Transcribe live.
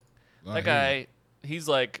That guy, he's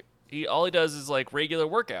like, all he does is like regular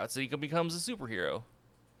workouts, and he becomes a superhero.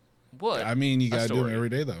 What? I mean, you a gotta do them story. every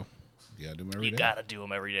day, though. You gotta do them every You day. gotta do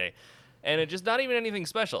them every day, and it's just not even anything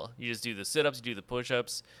special. You just do the sit-ups, you do the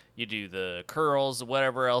push-ups, you do the curls,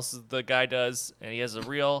 whatever else the guy does, and he has a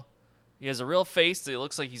real face that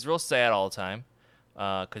looks like he's real sad all the time,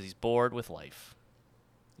 because he's bored with life.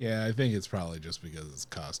 Yeah, I think it's probably just because his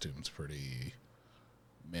costume's pretty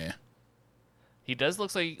meh. He does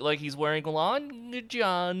look like he's wearing long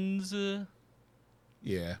johns.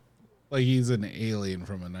 Yeah. Like he's an alien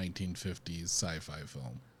from a 1950s sci-fi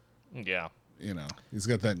film. Yeah. You know, he's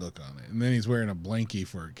got that look on it. And then he's wearing a blankie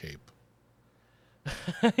for a cape.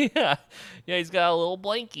 Yeah. Yeah, he's got a little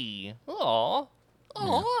blankie. Aw.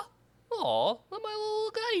 Aw. Aw. That's my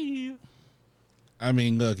little guy. I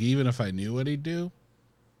mean, look, even if I knew what he'd do,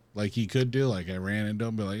 like he could do, like I ran into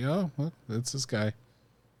him, be like, oh, well, that's this guy.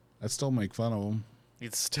 I'd still make fun of him.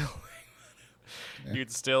 You'd still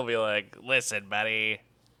be like, listen, buddy,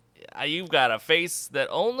 you've got a face that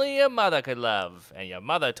only your mother could love, and your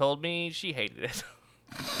mother told me she hated it.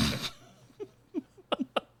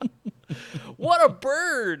 What a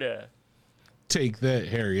bird! Take that,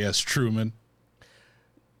 Harry S. Truman.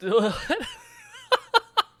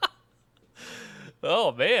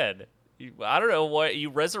 Oh man, I don't know what you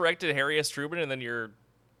resurrected Harry S. Truman, and then you're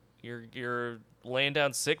laying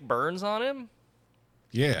down sick burns on him.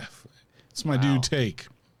 Yeah, it's my Wow. new take.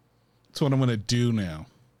 That's what I'm gonna do now.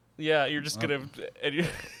 Yeah, you're just gonna and you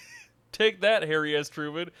take that, Harry S.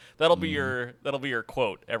 Truman. That'll be your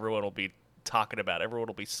quote. Everyone will be talking about. Everyone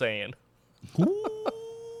will be saying. Ooh,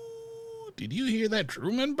 did you hear that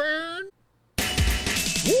Truman burn?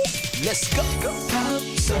 Let's go. Pop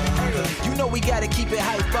Saga. You know we gotta keep it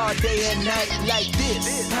hype all day and night like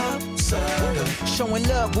this. Pop Saga. Showing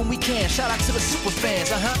love when we can. Shout out to the super fans,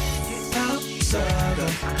 Pop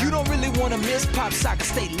Saga. You don't really wanna miss Pop Saga.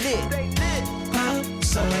 Stay lit. Pop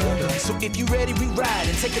Saga. So if you ready, we ride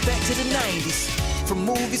and take it back to the 90s. From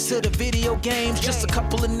movies to the video games, just a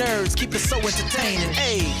couple of nerds keep it so entertaining.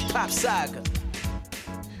 Hey, Pop Saga.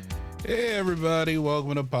 Hey everybody,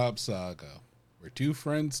 welcome to Pop Saga, where two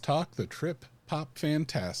friends talk the trip pop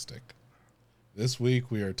fantastic. This week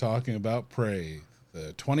we are talking about Prey,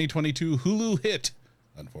 the 2022 Hulu hit,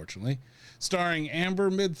 unfortunately, starring Amber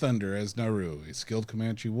Midthunder as Naru, a skilled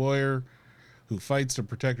Comanche warrior who fights to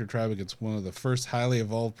protect her tribe against one of the first highly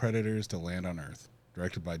evolved predators to land on Earth.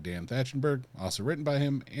 Directed by Dan Thatchenberg, also written by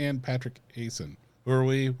him and Patrick Asen. Who are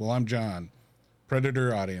we? Well, I'm John,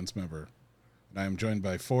 Predator audience member, and I am joined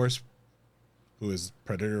by Forrest, who is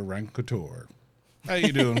Predator Rancouture. How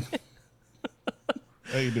you doing?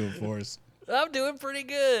 How you doing, Forrest? I'm doing pretty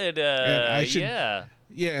good. Yeah.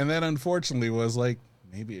 Yeah, and that unfortunately was like,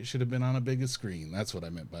 maybe it should have been on a bigger screen. That's what I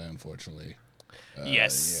meant by unfortunately.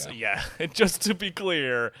 Yes. Yeah. Just to be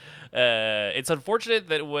clear, it's unfortunate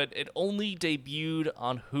that it only debuted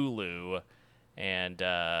on Hulu and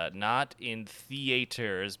not in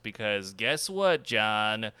theaters because guess what,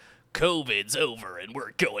 John? COVID's over and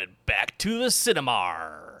we're going back to the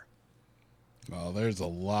cinema. Well, there's a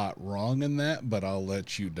lot wrong in that, but I'll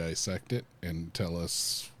let you dissect it and tell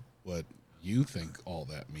us what you think all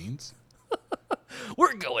that means.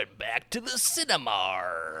 We're going back to the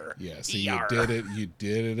cinema. Yeah, see, Yar. you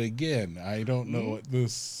did it again. I don't know what the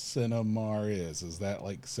cinema is. Is that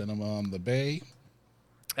like cinema on the bay?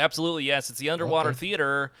 Absolutely, yes. It's the underwater Okay.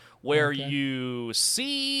 theater where Okay. you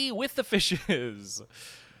see with the fishes.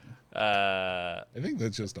 I think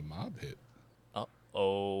that's just a mob hit.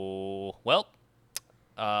 Well,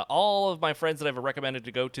 all of my friends that I've recommended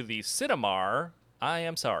to go to the cinema, I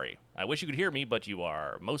am sorry. I wish you could hear me, but you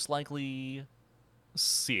are most likely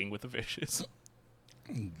seeing with the fishes.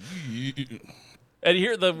 And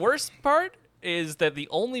here, the worst part is that the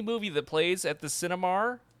only movie that plays at the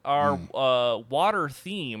cinema are water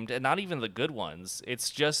themed, and not even the good ones. It's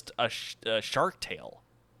just a Shark Tale.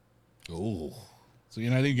 Oh, so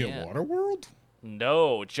you're not even get Yeah. Waterworld?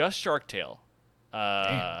 No, just Shark Tale.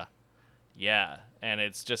 Damn. Yeah, and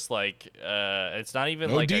it's just like it's not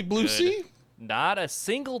even No like Deep Blue Sea? Not a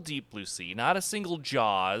single Deep Blue Sea, not a single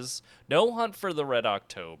Jaws, no Hunt for the Red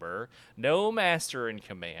October, no Master and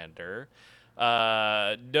Commander,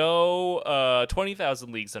 no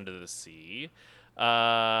 20,000 Leagues Under the Sea.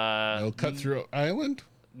 No Cutthroat Island?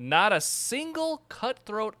 Not a single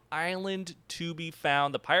Cutthroat Island to be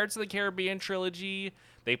found. The Pirates of the Caribbean trilogy,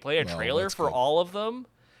 they play a Well, trailer that's for good. all of them,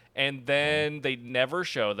 and then they never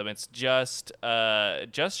show them. It's just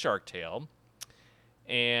Shark Tale.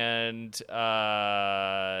 And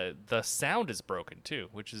the sound is broken too,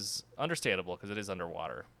 which is understandable because it is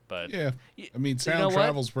underwater. But Yeah. I mean, know sound what?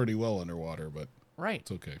 travels pretty well underwater, but Right.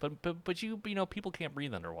 It's okay. But you know, people can't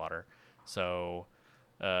breathe underwater, so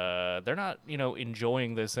they're not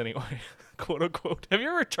enjoying this anyway, quote unquote. Have you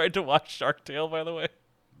ever tried to watch Shark Tale? By the way,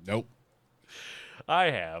 Nope. I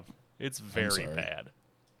have. It's very sorry. bad.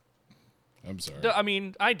 I'm sorry. No, I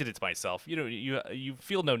mean, I did it to myself. You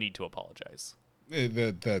feel no need to apologize.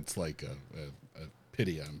 That's like a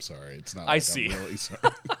pity. I'm sorry. It's not. I Like see. I'm really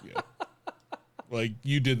sorry. Yeah. Like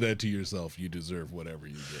you did that to yourself. You deserve whatever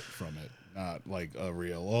you get from it. Not like a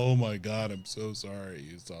real. Oh my God, I'm so sorry.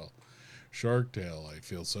 You saw Shark Tale. I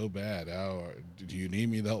feel so bad. How do you need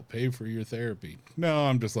me to help pay for your therapy? No,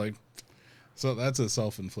 I'm just like. So that's a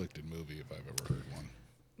self-inflicted movie if I've ever heard one.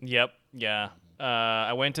 Yep. Yeah.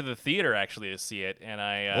 I went to the theater actually to see it, and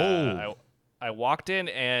I walked in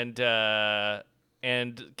and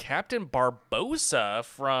Captain Barbossa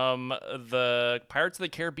from the Pirates of the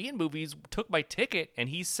Caribbean movies took my ticket, and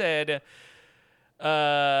he said,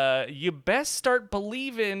 "You best start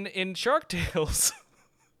believing in Shark Tales,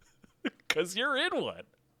 because you're in one."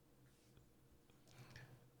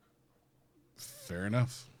 Fair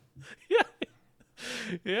enough. Yeah.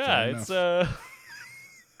 Yeah. Fair It's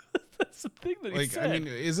that's the thing that he Like, said. I mean,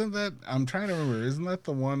 isn't that? I'm trying to remember. Isn't that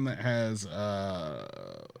the one that has?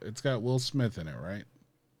 It's got Will Smith in it, right?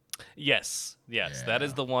 Yes, that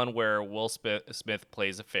is Yeah. the one where Will Smith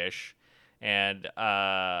plays a fish, and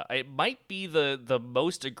it might be the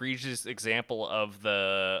most egregious example of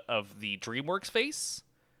the DreamWorks face.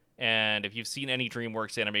 And if you've seen any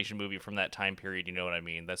DreamWorks animation movie from that time period, you know what I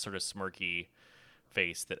mean. That sort of smirky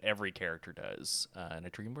face that every character does in a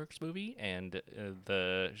DreamWorks movie, and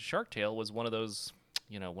the Shark Tale was one of those,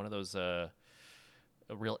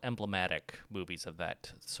 real emblematic movies of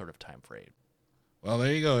that sort of time frame. Well,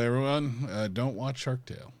 there you go, everyone. Don't watch Shark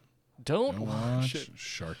Tale. Don't Don't watch watch it.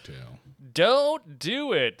 Shark Tale. Don't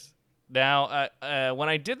do it. Now, when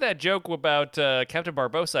I did that joke about Captain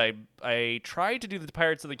Barbossa, I tried to do the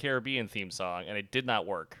Pirates of the Caribbean theme song, and it did not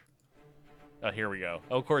work. Oh, here we go.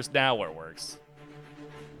 Oh, of course, now it works.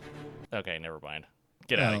 Okay, never mind.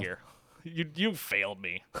 Get out of Well. here. You failed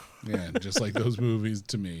me. Yeah, just like those movies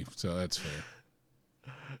to me. So that's fair.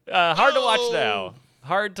 Hard to watch now.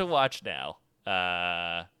 Hard to watch now.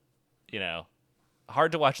 Hard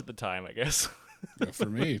to watch at the time, I guess. For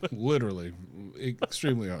me, literally,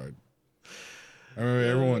 extremely hard. I remember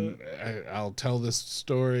everyone. I'll tell this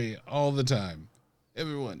story all the time.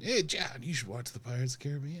 Everyone, hey John, you should watch the Pirates of the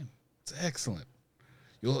Caribbean. It's excellent.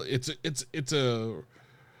 It's a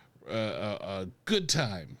good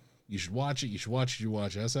time. You should watch it. You should watch it. You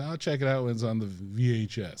watch it. I said, I'll check it out when it's on the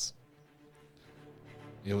VHS.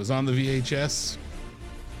 It was on the VHS.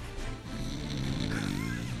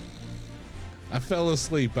 I fell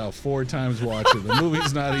asleep about 4 times watching. The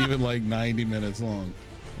movie's not even like 90 minutes long.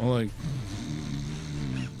 I'm like,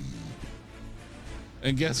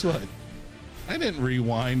 and guess what? I didn't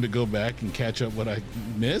rewind to go back and catch up what I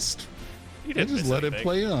missed. You I didn't just miss let it anything.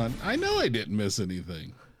 play on. I know I didn't miss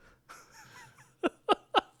anything.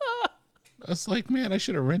 I was like, man, I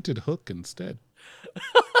should have rented Hook instead.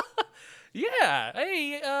 Yeah.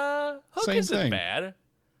 Hey, Hook Same isn't thing. bad.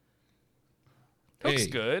 Hook's Hey.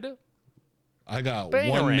 good. I got Bangarang.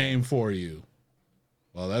 one name for you.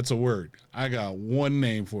 Well, that's a word. I got one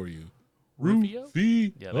name for you. Rufio?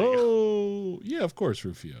 Rufio. Yeah, there you Oh, yeah, of course,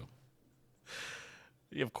 Rufio.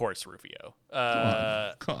 Of course, Rufio.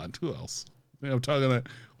 Come on, who else? I'm talking that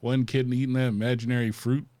one kid eating that imaginary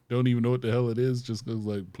fruit. Don't even know what the hell it is. Just goes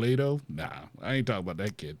like Play-Doh. Nah, I ain't talking about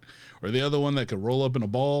that kid. Or the other one that could roll up in a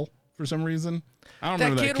ball for some reason. I don't that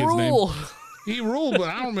remember kid that kid's name. ruled. He ruled, but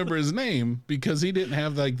I don't remember his name because he didn't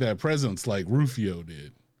have like that presence like Rufio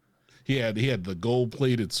did. He had the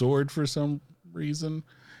gold-plated sword for some reason,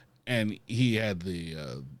 and he had the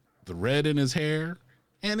red in his hair,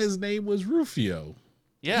 and his name was Rufio.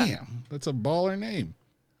 Yeah. Damn, that's a baller name.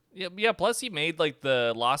 Yeah. Plus, he made like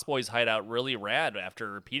the Lost Boys hideout really rad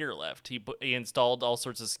after Peter left. He installed all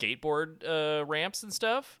sorts of skateboard ramps and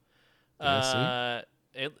stuff. Yeah,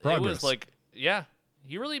 It was Progress. like, yeah,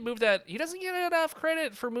 he really moved that. He doesn't get enough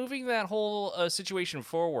credit for moving that whole situation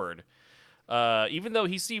forward. Even though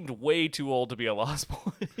he seemed way too old to be a Lost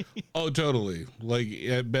Boy. Oh, totally. Like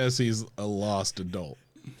at best, he's a lost adult.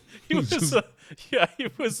 He was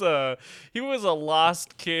he was a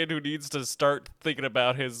lost kid who needs to start thinking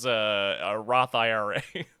about his Roth IRA.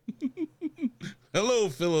 Hello,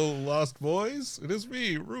 fellow lost boys. It is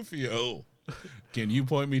me, Rufio. Can you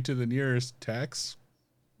point me to the nearest tax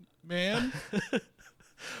man?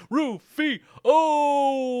 Rufy.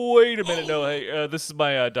 Oh, wait a minute. No, hey, this is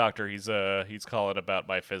my doctor. He's calling about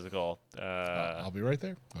my physical. I'll be right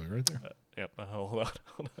there. Yep. Hold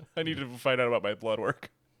on. I need to find out about my blood work.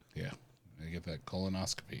 Yeah. get that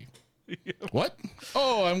colonoscopy. What?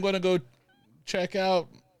 Oh, I'm going to go check out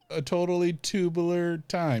a totally tubular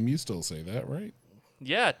time. You still say that, right?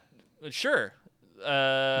 Yeah, sure.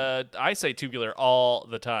 I say tubular all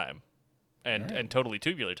the time. And totally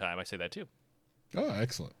tubular time. I say that too. Oh,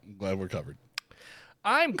 excellent. I'm glad we're covered.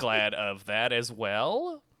 I'm glad of that as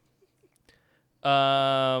well.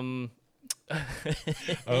 I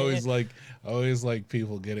always like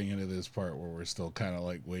people getting into this part where we're still kind of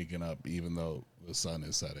like waking up even though the sun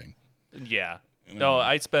is setting. Yeah. No,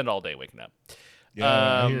 I spend all day waking up.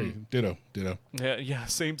 Yeah, I hear you. Ditto. Yeah,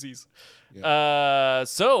 samesies. Yeah.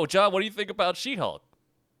 So, John, what do you think about She-Hulk?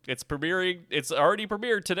 It's premiering. It's already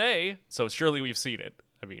premiered today, so surely we've seen it.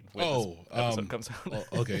 I mean, when this episode comes out.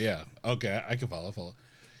 Okay, yeah. Okay, I can follow.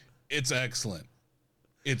 It's excellent.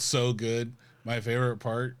 It's so good. My favorite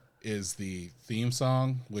part is the theme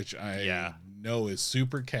song, which I know is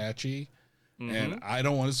super catchy. Mm-hmm. And I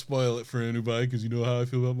don't want to spoil it for anybody because you know how I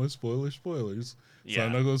feel about my spoilers. So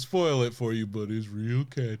I'm not going to spoil it for you, but it's real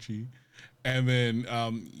catchy. And then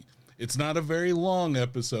it's not a very long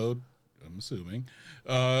episode, I'm assuming.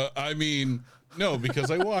 I mean, no,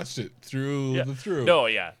 because I watched it through. No,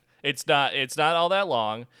 yeah. It's not all that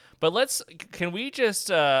long. But can we just,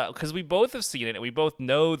 because we both have seen it and we both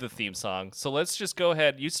know the theme song, so let's just go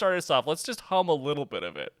ahead. You start us off. Let's just hum a little bit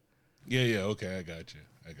of it. Yeah, okay, I got you.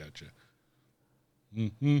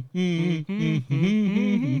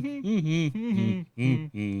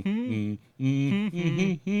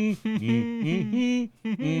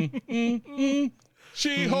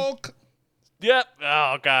 She-Hulk. Yep.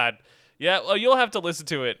 Oh, God. Yeah, well, you'll have to listen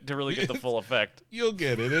to it to really get the full effect. You'll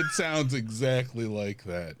get it. It sounds exactly like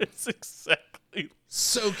that. It's exactly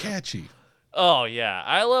so catchy. Oh, yeah.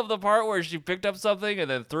 I love the part where she picked up something and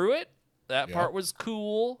then threw it. That part was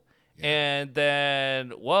cool. Yeah. And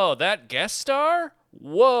then, whoa, that guest star?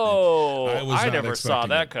 Whoa. I never saw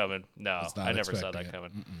that coming. No, I never saw that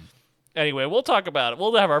coming. Anyway, we'll talk about it.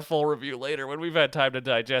 We'll have our full review later when we've had time to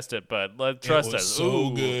digest it, but trust us.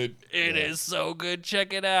 So good. It is so good.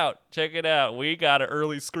 Check it out. We got an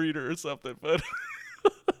early screener or something, but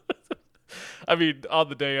I mean, on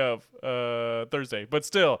the day of Thursday, but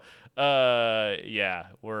still, we're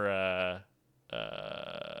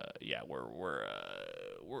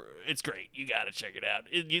it's great. You got to check it out.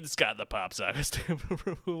 It's got the Pop Saga stamp of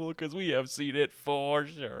approval because we have seen it for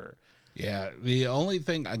sure. Yeah, the only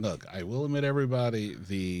thing, look, I will admit, everybody,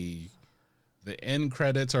 the end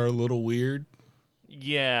credits are a little weird.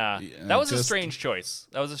 Yeah, that was a strange choice.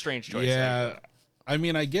 Yeah, I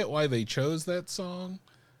mean, I get why they chose that song.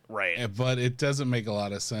 Right. But it doesn't make a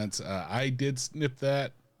lot of sense. I did snip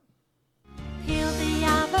that. Peel the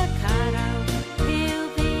avocado, peel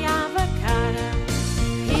the avocado,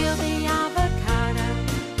 peel the avocado,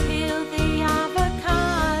 peel the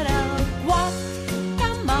avocado.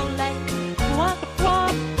 Guacamole,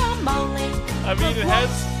 guacamole. I mean, it has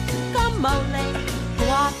guacamole.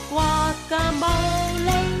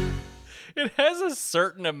 It has a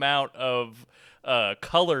certain amount of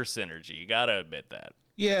color synergy. You gotta admit that.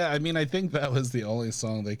 Yeah, I mean, I think that was the only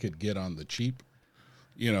song they could get on the cheap.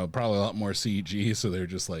 You know, probably a lot more CG, so they're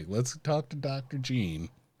just like, let's talk to Dr. Gene.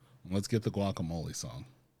 Let's get the guacamole song.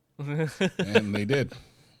 And they did.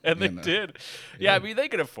 And they did. Yeah, I mean, they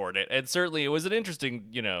could afford it. And certainly it was an interesting,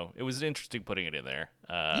 putting it in there.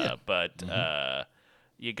 But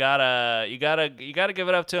you gotta give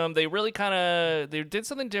it up to them. They really they did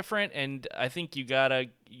something different, and I think you gotta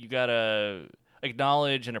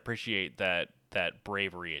acknowledge and appreciate that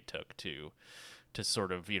bravery it took to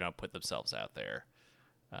sort of, put themselves out there.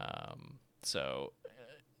 So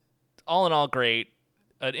all in all, great.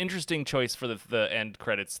 An interesting choice for the end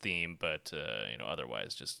credits theme, but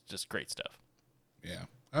otherwise just great stuff. Yeah,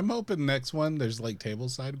 I'm hoping next one there's like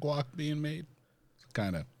tableside guac being made,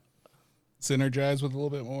 kind of synergize with a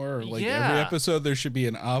little bit more. Or like every episode there should be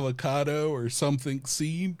an avocado or something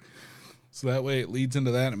seen, so that way it leads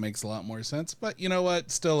into that. And it makes a lot more sense. But you know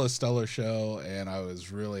what? Still a stellar show, and I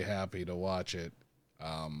was really happy to watch it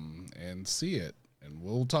and see it. And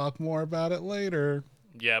we'll talk more about it later.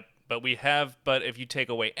 Yep. But if you take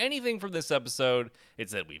away anything from this episode,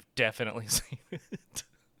 it's that we've definitely seen it.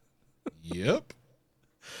 Yep.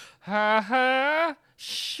 Ha ha.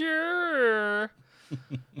 Sure.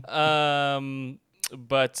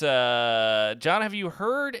 But John, have you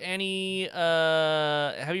heard any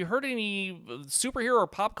superhero or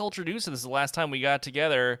pop culture news? So this is the last time we got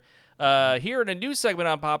together. Here in a new segment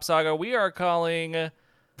on Pop Saga, we are calling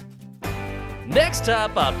Next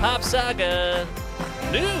Up on Pop Saga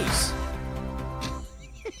News.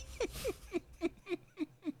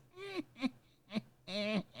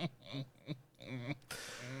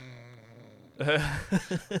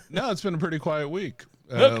 No, it's been a pretty quiet week.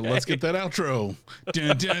 Okay. Let's get that outro.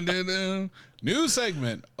 Dun, dun, dun, dun. New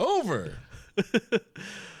segment over.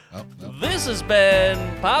 Oh, no. This has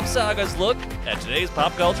been Pop Saga's look at today's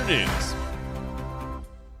pop culture news.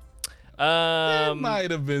 There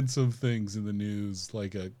might have been some things in the news,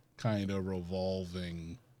 like a kind of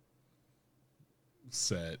revolving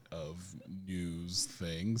set of news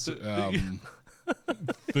things.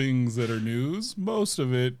 Things that are news, most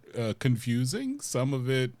of it confusing, some of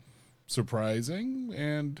it surprising,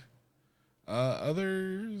 and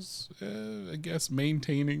others, I guess,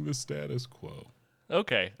 maintaining the status quo.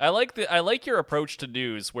 Okay, I like your approach to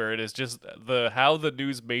news, where it is just how the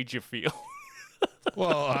news made you feel.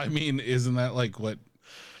 Well, I mean, isn't that like what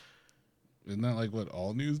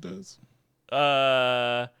all news does?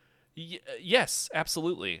 Yes,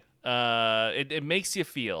 absolutely. It makes you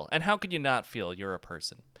feel, and how can you not feel? You're a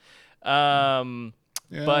person. Yeah.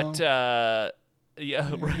 But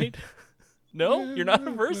yeah, right? No, Yeah, you're not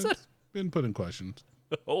a person. it's been put in question.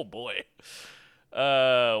 Oh boy.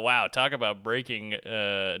 Wow, talk about breaking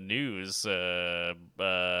news.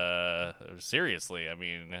 Seriously, I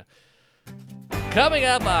mean, coming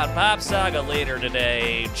up on Pop Saga later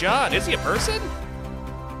today, John, is he a person?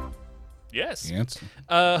 Yes. Answer.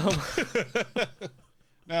 Um,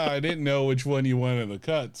 No, I didn't know which one you wanted to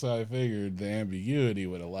cut, so I figured the ambiguity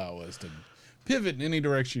would allow us to pivot in any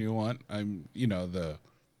direction you want. I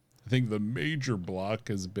think the major block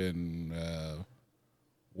has been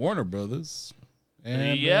Warner Brothers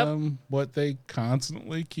and Yep. what they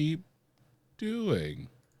constantly keep doing.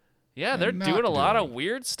 yeah, they're And not doing a lot of doing.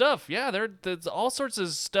 weird stuff. Yeah, there's all sorts of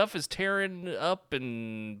stuff is tearing up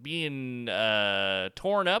and being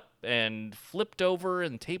torn up and flipped over,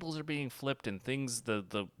 and tables are being flipped, and things.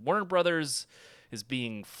 The Warner Brothers is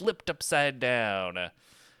being flipped upside down.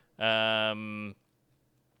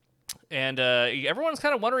 And everyone's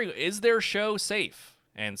kind of wondering, is their show safe?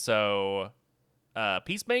 And so,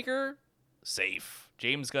 Peacemaker, safe.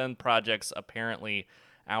 James Gunn projects apparently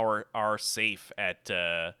are safe at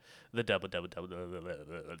the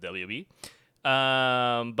WWE.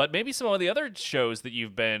 But maybe some of the other shows that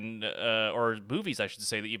you've been, or movies, I should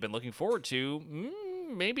say, that you've been looking forward to,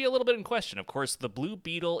 maybe a little bit in question. Of course, The Blue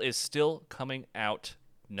Beetle is still coming out.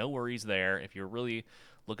 No worries there. If you're really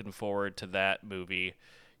looking forward to that movie,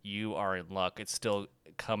 you are in luck. It's still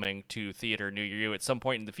coming to theater near you at some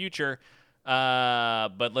point in the future.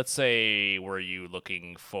 But let's say, were you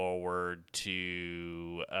looking forward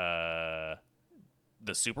to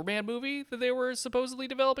the Superman movie that they were supposedly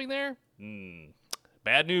developing there?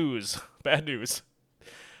 Bad news. Bad news.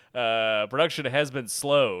 Production has been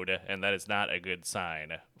slowed, and that is not a good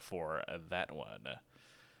sign for that one.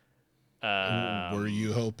 Were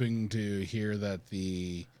you hoping to hear that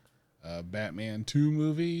the Batman 2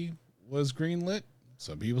 movie was greenlit?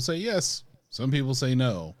 Some people say yes. Some people say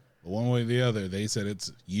no. But one way or the other, they said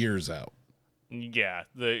it's years out. Yeah,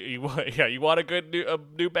 you want a good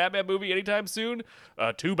new Batman movie anytime soon?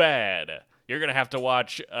 Too bad. You're gonna have to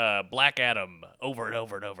watch Black Adam over and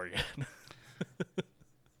over and over again,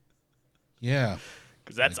 Yeah.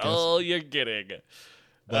 because that's I guess. all you're getting.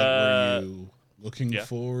 But were you looking yeah.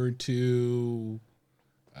 forward to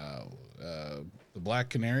the Black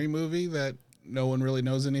Canary movie that no one really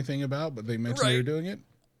knows anything about, but they mentioned they were Right. doing it?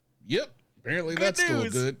 Yep. Apparently Good that's still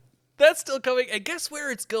news. good. That's still coming, and guess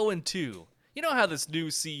where it's going to? You know how this new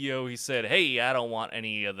CEO, he said, "Hey, I don't want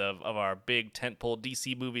any of our big tentpole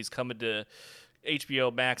DC movies coming to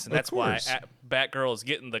HBO Max, and Of that's why course. Batgirl is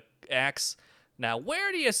getting the axe." Now,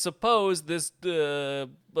 where do you suppose this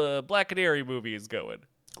Black Canary movie is going?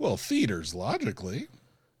 Well, theaters, logically.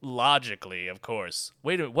 Logically, of course.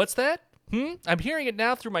 Wait a minute, what's that? I'm hearing it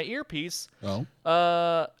now through my earpiece. Oh.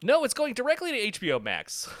 No, it's going directly to HBO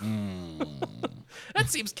Max. That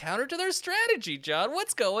seems counter to their strategy, John.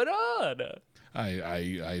 What's going on?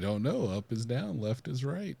 I don't know. Up is down, left is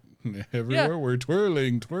right. Everywhere we're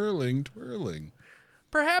twirling.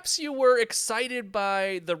 Perhaps you were excited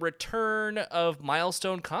by the return of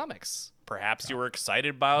Milestone Comics. Perhaps you were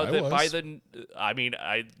excited by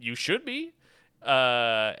you should be.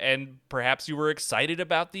 And perhaps you were excited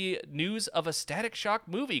about the news of a Static Shock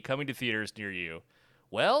movie coming to theaters near you.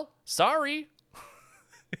 Well, sorry.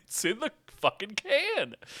 It's in the fucking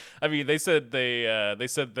can. I mean, they said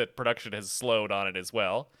that production has slowed on it as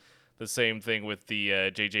well. The same thing with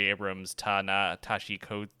the J.J. Abrams Tashi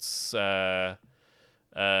Coates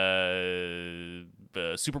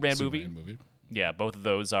Superman movie. Yeah, both of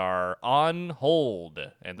those are on hold,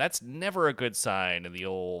 and that's never a good sign in the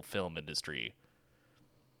old film industry.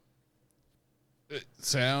 It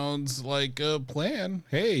sounds like a plan.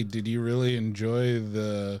 Hey, did you really enjoy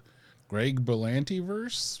the Greg Berlanti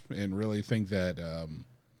verse and really think that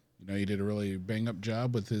he did a really bang up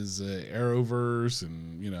job with his Arrowverse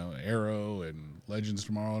and Arrow and Legends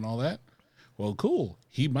Tomorrow and all that. Well, cool.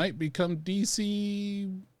 He might become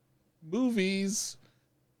DC movies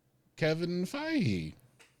Kevin Feige.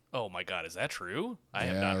 Oh my God, is that true? I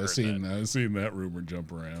have Yeah, not heard that. I've seen that rumor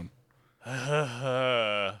jump around.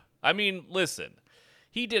 I mean, listen,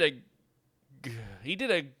 he did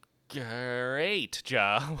a great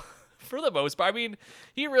job for the most part. I mean,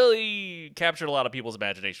 he really captured a lot of people's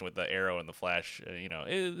imagination with the Arrow and the Flash.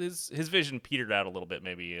 His vision petered out a little bit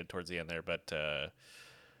maybe towards the end there, but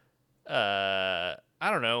I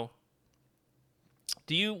don't know.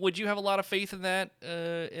 Would you have a lot of faith in that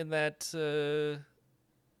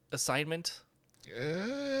assignment?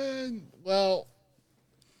 Well,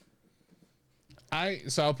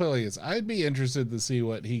 I'll put it like this. I'd be interested to see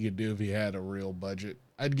what he could do if he had a real budget.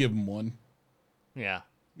 I'd give him one. Yeah.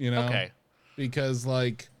 Okay. Because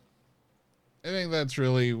I think that's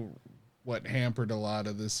really what hampered a lot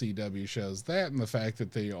of the CW shows. That and the fact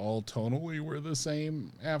that they all tonally were the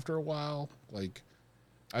same after a while.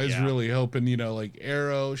 I was really hoping,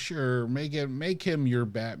 Arrow, sure, make him your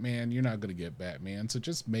Batman. You're not going to get Batman, so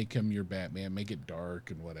just make him your Batman, make it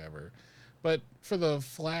dark and whatever. But for the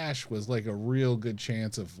Flash was a real good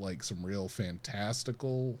chance of some real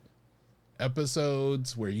fantastical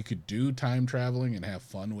episodes where you could do time traveling and have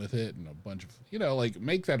fun with it and a bunch of,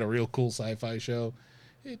 make that a real cool sci-fi show.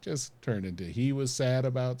 It just turned into he was sad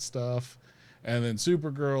about stuff. And then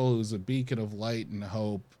Supergirl, who's a beacon of light and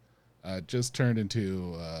hope, just turned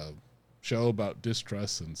into a show about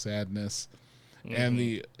distrust and sadness. Mm-hmm. And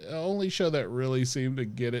the only show that really seemed to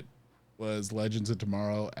get it was Legends of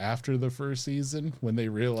Tomorrow after the first season, when they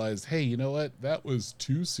realized, hey, you know what? That was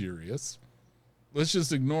too serious. Let's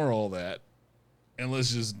just ignore all that and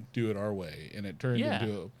let's just do it our way. And it turned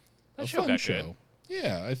into a fun show. Good.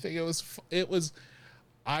 Yeah, I think it was,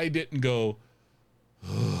 I didn't go,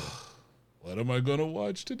 what am I going to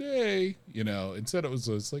watch today? Instead it was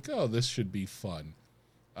just oh, this should be fun.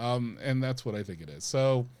 And that's what I think it is.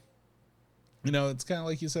 So, it's kind of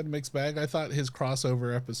like you said, mixed bag. I thought his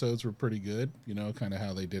crossover episodes were pretty good, kind of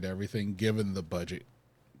how they did everything given the budget,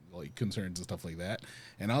 concerns and stuff like that.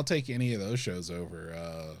 And I'll take any of those shows over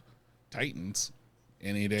Titans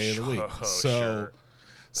any day of the week.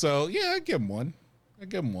 So yeah, I'd give him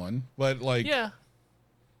one. But yeah,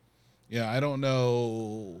 I don't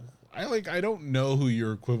know. I don't know who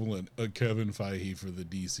your equivalent of Kevin Feige for the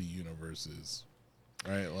DC universe is,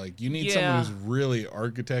 right? You need someone who's really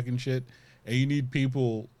architecting shit, and you need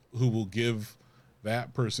people who will give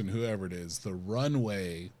that person, whoever it is, the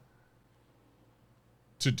runway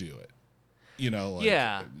to do it. You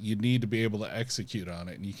need to be able to execute on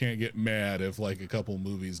it, and you can't get mad if a couple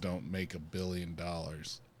movies don't make $1 billion.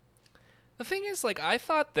 The thing is, I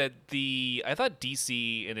thought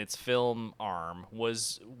DC in its film arm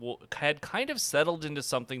had kind of settled into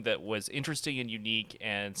something that was interesting and unique,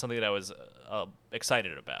 and something that I was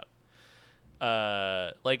excited about.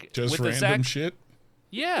 Just with random shit.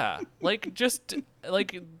 Yeah,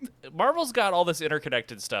 Marvel's got all this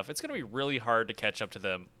interconnected stuff. It's gonna be really hard to catch up to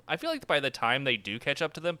them. I feel like by the time they do catch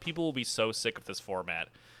up to them, people will be so sick of this format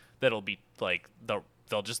that it'll be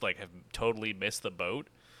they'll just have totally missed the boat.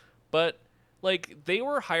 But they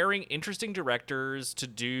were hiring interesting directors to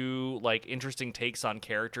do interesting takes on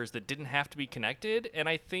characters that didn't have to be connected, and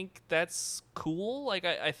I think that's cool.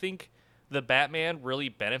 I think the Batman really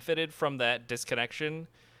benefited from that disconnection,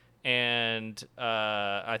 and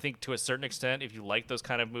I think to a certain extent, if you like those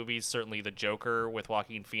kind of movies, certainly the Joker with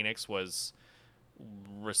Joaquin Phoenix was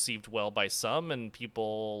received well by some, and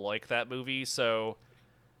people like that movie. So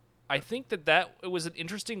I think that it was an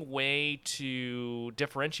interesting way to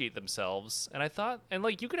differentiate themselves, and I thought, and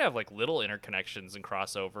you could have little interconnections and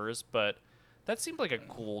crossovers, but that seemed like a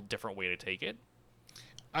cool, different way to take it.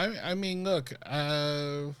 I mean, look,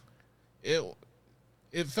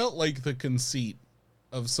 it felt like the conceit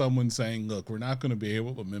of someone saying, "Look, we're not going to be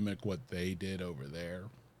able to mimic what they did over there,"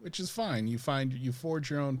 which is fine. You forge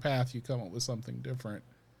your own path, you come up with something different.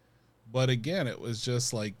 But again, it was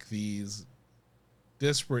just these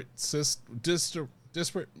disparate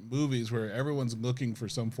movies where everyone's looking for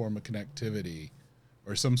some form of connectivity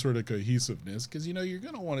or some sort of cohesiveness, because you're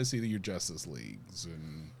going to want to see your Justice Leagues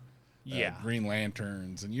and Green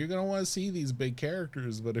Lanterns, and you're going to want to see these big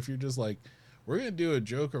characters. But if you're just we're going to do a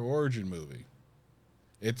Joker origin movie,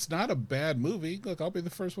 it's not a bad movie. Look, I'll be the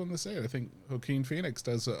first one to say it. I think Joaquin Phoenix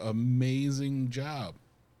does an amazing job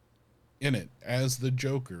in it as the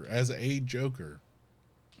Joker, as a Joker.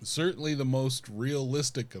 Certainly the most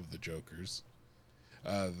realistic of the Jokers.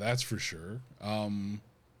 That's for sure.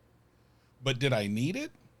 But did I need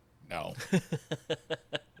it? No.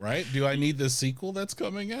 Right? Do I need the sequel that's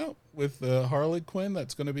coming out with Harley Quinn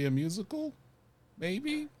that's going to be a musical?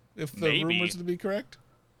 Maybe, if the Maybe. rumors to be correct.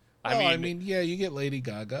 I Well, mean, yeah, you get Lady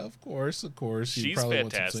Gaga, of course. You she's probably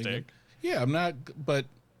want some singing. fantastic. Yeah, I'm not, but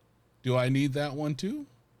do I need that one too?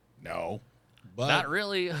 No. But Not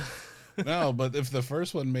really. no, but if the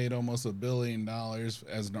first one made almost $1 billion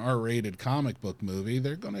as an R-rated comic book movie,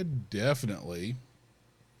 they're going to definitely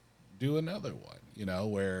do another one,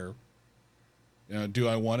 where, do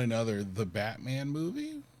I want another The Batman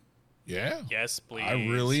movie? Yeah. Yes, please. I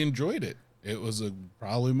really enjoyed it. It was it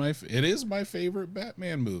is my favorite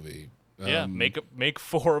Batman movie. Yeah, make it a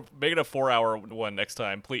 4-hour one next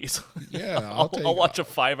time, please. Yeah, I'll watch a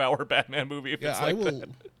 5-hour Batman movie if Yeah, it's like that.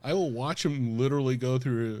 I will watch him literally go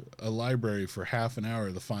through a library for half an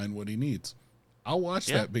hour to find what he needs. I'll watch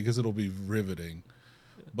that because it'll be riveting.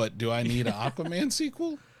 But do I need an Aquaman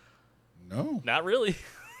sequel? No. Not really.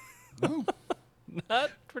 No.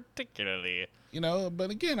 Not particularly.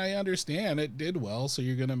 But again, I understand it did well, so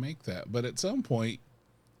you're going to make that. But at some point,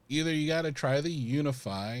 either you got to try the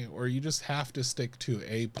unify or you just have to stick to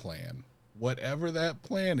a plan. Whatever that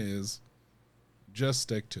plan is, just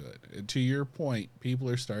stick to it. And to your point, people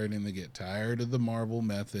are starting to get tired of the Marvel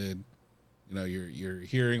method. You're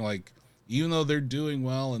hearing even though they're doing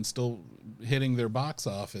well and still hitting their box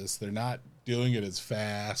office, they're not doing it as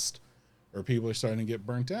fast, or people are starting to get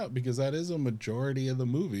burnt out because that is a majority of the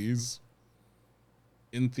movies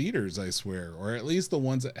in theaters, I swear, or at least the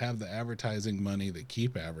ones that have the advertising money that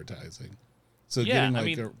keep advertising. So Yeah,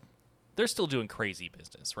 getting they're still doing crazy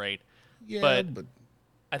business, right? but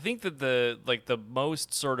I think that the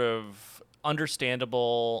most sort of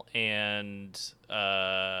understandable and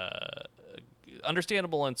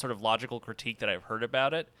sort of logical critique that I've heard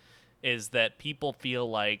about it is that people feel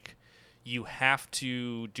like you have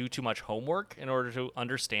to do too much homework in order to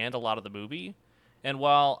understand a lot of the movie. And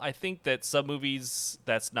while I think that some movies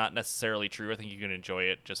that's not necessarily true, I think you can enjoy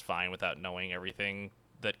it just fine without knowing everything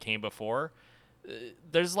that came before.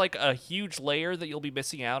 There's a huge layer that you'll be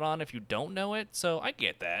missing out on if you don't know it. So I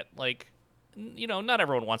get that. Not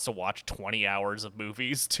everyone wants to watch 20 hours of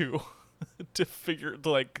movies to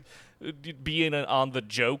be on the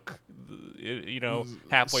joke,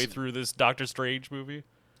 halfway through this Doctor Strange movie.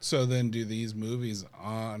 So then do these movies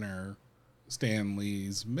honor Stan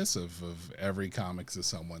Lee's missive of every comics is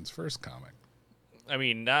someone's first comic? I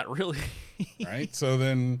mean, not really. Right? So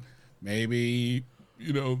then maybe,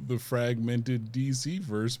 the fragmented DC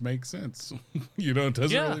verse makes sense. It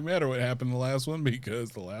doesn't really matter what happened in the last one because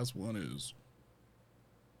the last one is...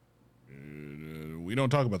 we don't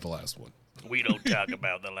talk about the last one. We don't talk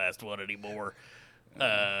about the last one anymore.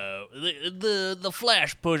 The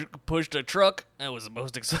Flash pushed a truck. That was the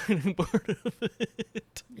most exciting part of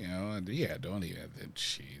it. Don't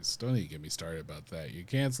even get me started about that. You're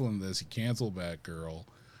canceling this, you cancel Batgirl,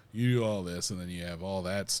 you do all this, and then you have all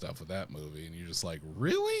that stuff with that movie, and you're just like,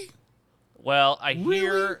 really? Well, I've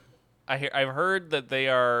heard that they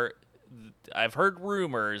are. I've heard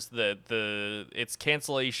rumors that its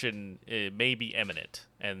cancellation may be imminent,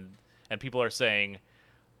 and people are saying,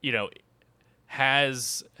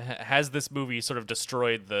 has this movie sort of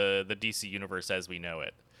destroyed the DC universe as we know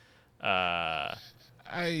it?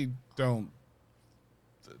 I don't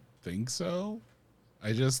think so.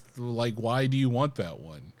 I just why do you want that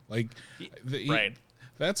one? Right.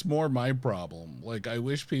 That's more my problem. I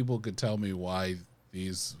wish people could tell me why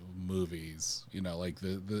these movies,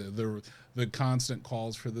 the constant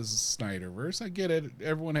calls for this Snyderverse. I get it.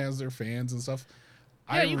 Everyone has their fans and stuff.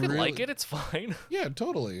 Yeah, you can like it. It's fine. Yeah,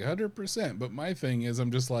 totally. 100%. But my thing is,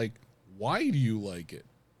 I'm just like, why do you like it?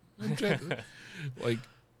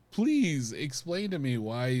 Please explain to me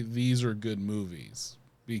why these are good movies.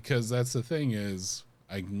 Because that's the thing is,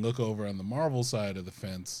 I can look over on the Marvel side of the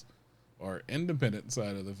fence or independent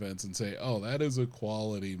side of the fence and say, oh, that is a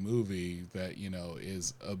quality movie that,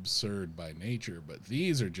 is absurd by nature. But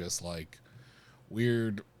these are just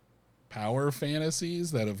weird power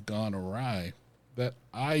fantasies that have gone awry that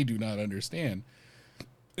I do not understand.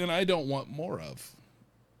 And I don't want more of.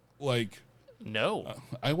 No.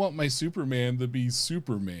 I want my Superman to be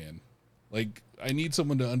Superman. I need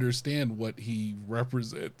someone to understand what he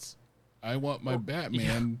represents. I want my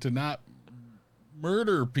Batman to not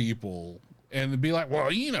murder people and be like, well,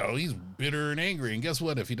 he's bitter and angry. And guess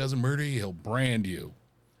what? If he doesn't murder you, he'll brand you.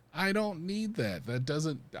 I don't need that.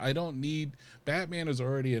 Batman is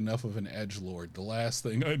already enough of an edgelord. The last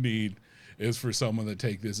thing I need is for someone to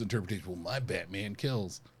take this interpretation. Well, my Batman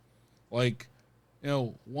kills.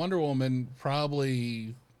 Wonder Woman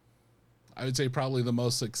I would say probably the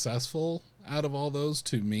most successful out of all those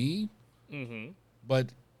to me. Mm-hmm. But,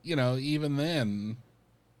 you know, even then,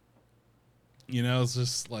 you know, it's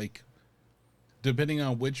just like, depending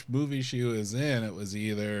on which movie she was in, it was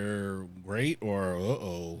either great or,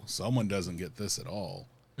 uh-oh, someone doesn't get this at all.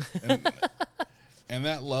 And, and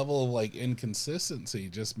that level of, like, inconsistency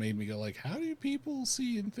just made me go, like, how do people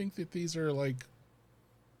see and think that these are, like,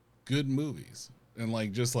 good movies? And,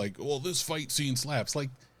 like, just like, well, this fight scene slaps. Like,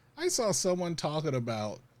 I saw someone talking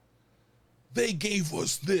about, they gave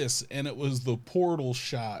us this, and it was the portal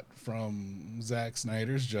shot from Zack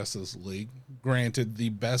Snyder's Justice League. Granted, the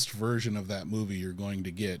best version of that movie you're going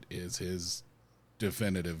to get is his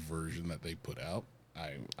definitive version that they put out.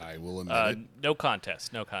 I will admit it. No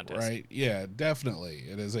contest. Right? Yeah, definitely.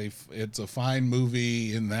 It's a fine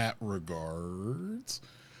movie in that regards.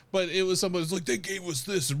 But it was somebody's like, they gave us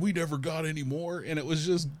this and we never got any more, and it was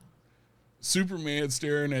just Superman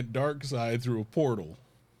staring at Darkseid through a portal.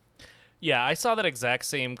 Yeah, I saw that exact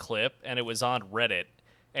same clip, and it was on Reddit,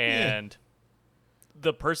 and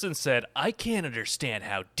the person said, I can't understand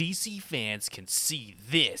how DC fans can see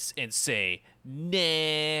this and say,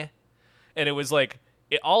 nah. And it was like,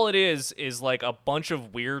 all it is like a bunch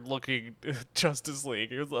of weird-looking Justice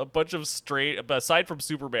League. It was a bunch of straight, aside from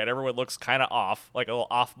Superman, everyone looks kind of off, like a little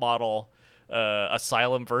off-model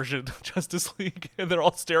Asylum version of Justice League, and they're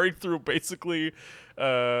all staring through basically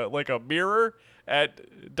like a mirror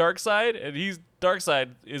at Darkseid, and Darkseid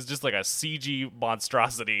is just like a CG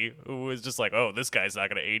monstrosity who is just like, oh, this guy's not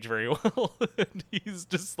gonna age very well. And he's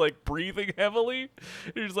just like breathing heavily.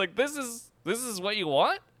 And he's like, this is what you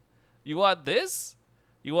want? You want this?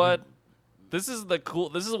 You want this is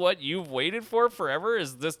what you've waited for forever?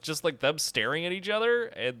 Is this just like them staring at each other?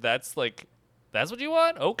 And that's what you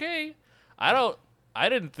want? Okay. I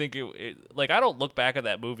didn't think like, I don't look back at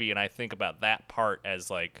that movie and I think about that part as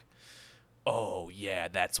like, oh yeah,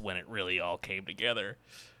 that's when it really all came together.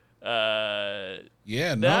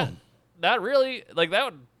 Yeah, not really. Like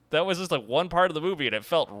that was just like one part of the movie, and it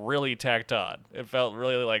felt really tacked on. It felt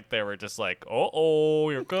really like they were just like, oh,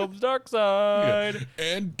 here comes Darkseid. Yeah.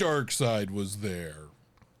 And Darkseid was there.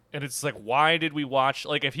 And it's like, why did we watch?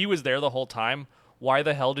 Like, if he was there the whole time, why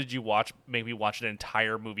the hell did you make me watch an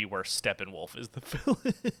entire movie where Steppenwolf is the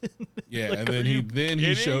villain? Yeah, like, and then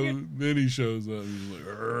he shows up. He's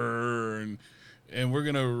like, and we're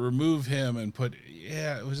gonna remove him and put.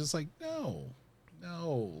 Yeah, it was just like, no,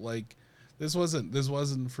 like this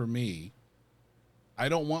wasn't for me. I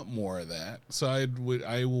don't want more of that. So I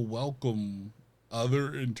will welcome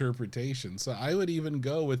other interpretations. So I would even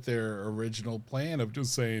go with their original plan of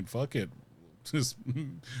just saying, fuck it. Just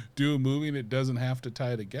do a movie and it doesn't have to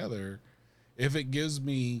tie together. If it gives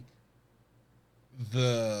me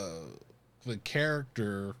the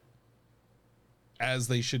character as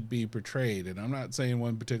they should be portrayed, and I'm not saying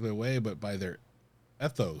one particular way, but by their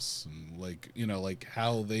ethos and like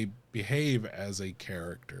how they behave as a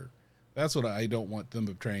character. That's what I don't want them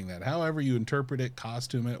portraying that. However you interpret it,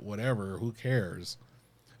 costume it, whatever, who cares?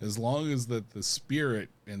 As long as the spirit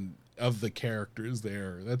and of the characters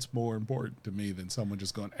there, that's more important to me than someone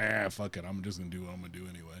just going, fuck it, I'm just gonna do what I'm gonna do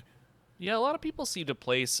anyway. Yeah, a lot of people seem to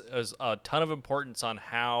place a ton of importance on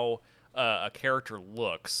how a character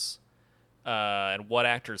looks and what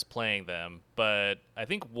actor's playing them. But I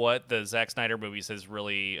think what the Zack Snyder movies have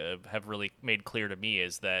really made clear to me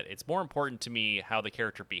is that it's more important to me how the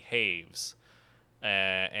character behaves.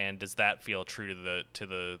 And does that feel true to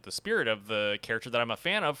the spirit of the character that I'm a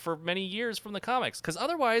fan of for many years from the comics? Because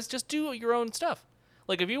otherwise, just do your own stuff.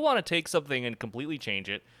 Like, if you want to take something and completely change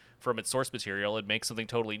it from its source material and make something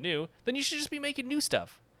totally new, then you should just be making new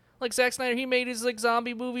stuff. Like Zack Snyder, he made his like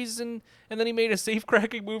zombie movies, and then he made a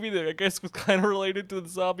safe-cracking movie that I guess was kind of related to the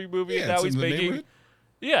zombie movie. Yeah, and now he's making. neighborhood.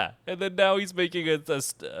 Yeah, and then now he's making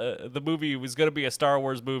the movie was going to be a Star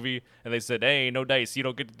Wars movie, and they said, hey, no dice, you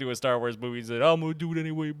don't get to do a Star Wars movie. He said, I'm going to do it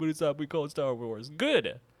anyway, but it's not we call it Star Wars.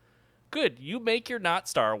 Good. You make your not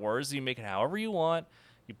Star Wars, you make it however you want.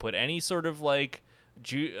 You put any sort of like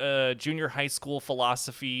junior high school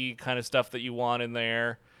philosophy kind of stuff that you want in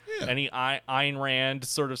there. Yeah. Any Ayn Rand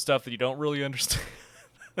sort of stuff that you don't really understand.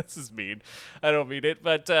 This is mean. I don't mean it,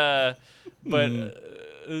 but you put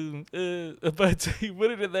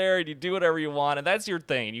it in there and you do whatever you want, and that's your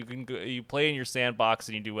thing. You can you play in your sandbox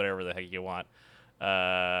and you do whatever the heck you want.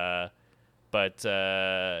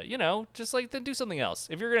 Just like then do something else.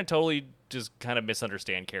 If you're gonna totally just kind of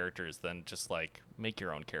misunderstand characters, then just like make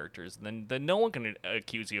your own characters. And then no one can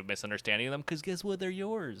accuse you of misunderstanding them because guess what? They're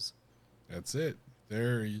yours. That's it.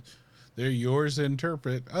 They're yours to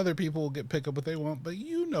interpret. Other people will pick up what they want, but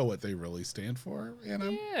you know what they really stand for.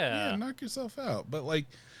 And knock yourself out. But like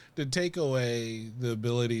to take away the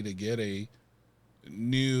ability to get a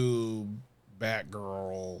new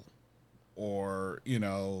Batgirl or,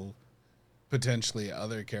 potentially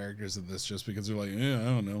other characters in this just because they're like, I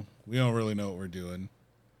don't know. We don't really know what we're doing.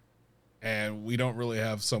 And we don't really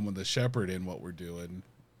have someone to shepherd in what we're doing.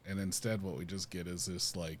 And instead what we just get is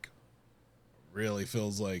this really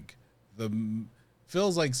feels like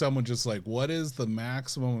someone just what is the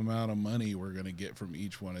maximum amount of money we're going to get from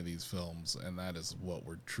each one of these films? And that is what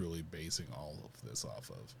we're truly basing all of this off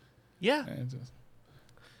of. Yeah.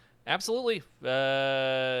 Absolutely.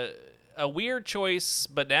 A weird choice,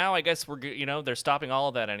 but now I guess they're stopping all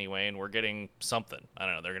of that anyway, and we're getting something. I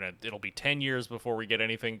don't know. It'll be 10 years before we get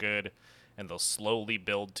anything good, and they'll slowly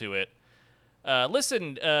build to it.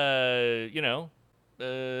 Listen, new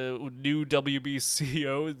WB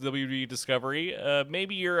CEO, WB Discovery.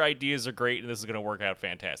 Maybe your ideas are great, and this is going to work out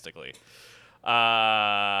fantastically.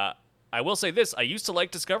 I will say this: I used to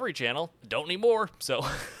like Discovery Channel, don't anymore. So,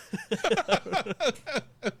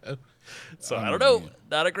 I don't know.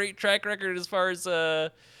 Not a great track record as far as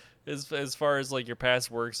your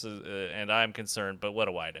past works, and I'm concerned. But what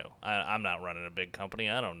do I know? I'm not running a big company.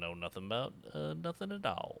 I don't know nothing about nothing at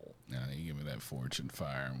all. Nah, you give me that fortune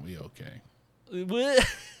fire, and we okay.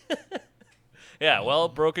 Yeah, well,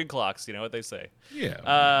 broken clocks. You know what they say.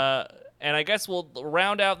 Yeah. And I guess we'll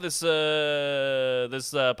round out this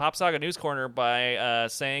Pop Saga News Corner by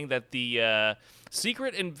saying that the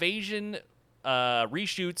Secret Invasion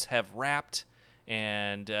reshoots have wrapped,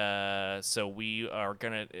 and so we are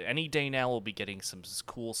gonna any day now we'll be getting some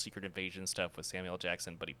cool Secret Invasion stuff with Samuel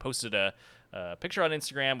Jackson. But he posted a picture on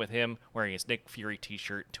Instagram with him wearing his Nick Fury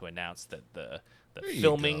T-shirt to announce that the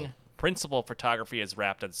filming principal photography is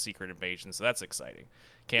wrapped on Secret Invasion. So that's exciting.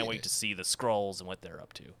 Can't wait to see the Skrulls and what they're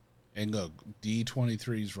up to. And look,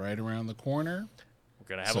 D23 is right around the corner. We're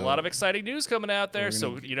going to have a lot of exciting news coming out there.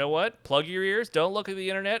 So you know what? Plug your ears. Don't look at the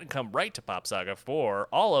internet and come right to Pop Saga for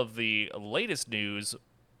all of the latest news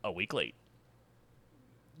a week late.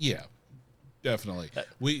 Yeah, definitely.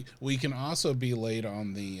 We can also be late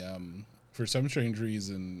on the, for some strange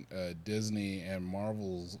reason, Disney and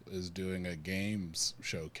Marvel is doing a games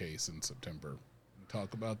showcase in September. We'll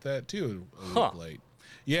talk about that too a week late.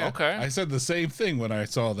 Yeah, okay. I said the same thing when I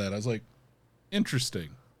saw that. I was like, interesting.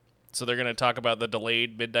 So they're going to talk about the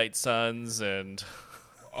delayed Midnight Suns and...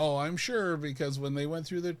 Oh, I'm sure, because when they went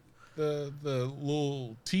through the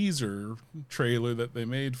little teaser trailer that they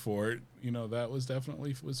made for it, that was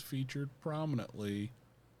definitely was featured prominently.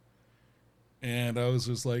 And I was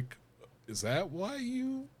just like, is that why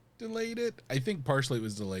you delayed it? I think partially it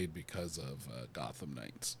was delayed because of Gotham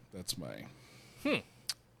Knights. That's my...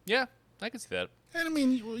 Yeah, I can see that. And I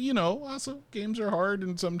mean, also games are hard,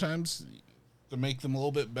 and sometimes to make them a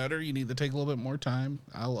little bit better, you need to take a little bit more time.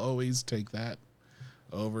 I'll always take that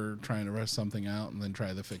over trying to rush something out and then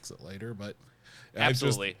try to fix it later. But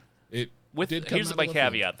absolutely, here's my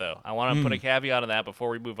caveat, though. I want to put a caveat on that before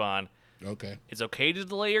we move on. Okay, it's okay to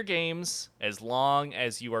delay your games as long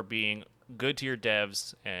as you are being good to your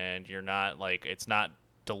devs and you're not it's not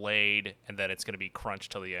delayed and then it's going to be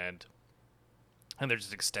crunched till the end, and they're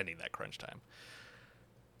just extending that crunch time.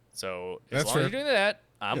 So as long as you're doing that,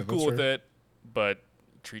 I'm cool with it. But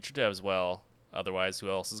treat your devs well. Otherwise, who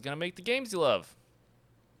else is going to make the games you love?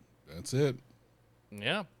 That's it.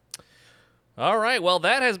 Yeah. All right. Well,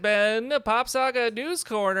 that has been Pop Saga News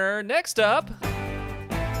Corner. Next up,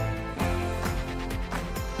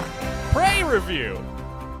 Prey review.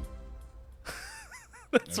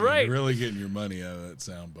 That's right. You're really getting your money out of that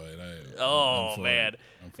soundbite. Man.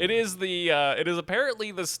 It is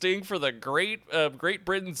apparently the sting for the Great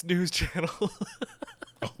Britain's news channel.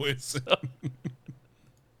 Oh, is it?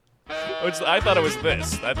 Which I thought it was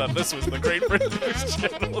this. I thought this was the Great Britain News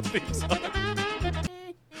Channel theme song.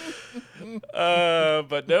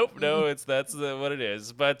 But nope, no, that's what it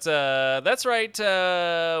is. But that's right.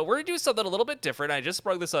 We're gonna do something a little bit different. I just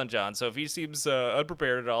sprung this on John, so if he seems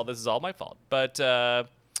unprepared at all, this is all my fault. But we're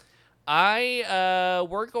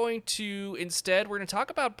going to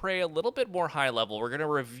talk about Prey a little bit more high level. We're gonna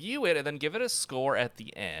review it and then give it a score at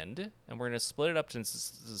the end, and we're gonna split it up into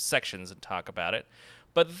sections and talk about it.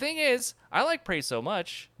 But the thing is, I like Prey so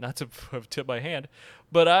much, not to tip my hand,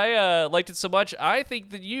 but I liked it so much, I think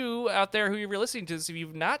that you out there who you're listening to this, if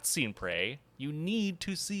you've not seen Prey, you need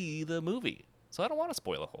to see the movie. So I don't want to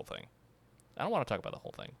spoil the whole thing. I don't want to talk about the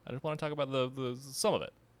whole thing. I just want to talk about the some of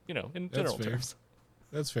it, in general terms.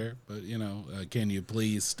 That's fair, but can you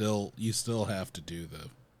please you still have to do the...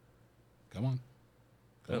 Come on.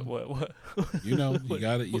 What? You know, you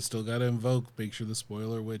got it. You still got to invoke. Make sure the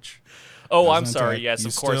spoiler witch. Oh, doesn't I'm sorry. attack. Yes, You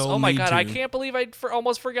of course. still Oh my need God, I to- can't believe I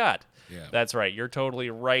almost forgot. Yeah. That's right. You're totally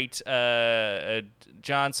right,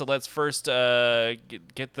 John. So let's first let's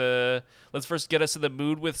first get us in the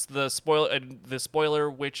mood with the spoiler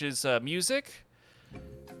witch's music.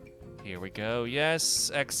 Here we go. Yes,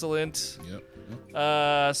 excellent. Yep.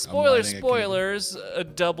 Spoilers, lighting a spoilers,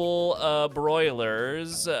 double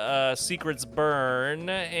broilers, secrets burn,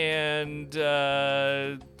 and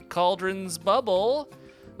cauldrons bubble.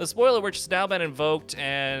 The spoiler witch has now been invoked,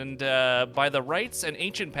 and by the rites and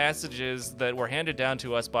ancient passages that were handed down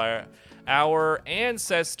to us by our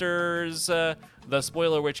ancestors, the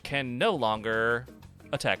spoiler witch can no longer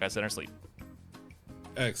attack us in our sleep.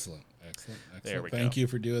 Excellent. There we Thank go. you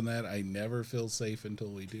for doing that. I never feel safe until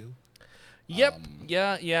we do. Yep.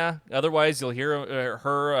 Yeah. Otherwise, you'll hear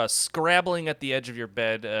her scrabbling at the edge of your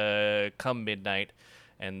bed come midnight,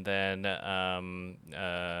 and then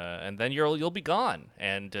you'll be gone,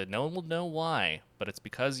 and no one will know why. But it's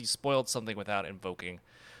because you spoiled something without invoking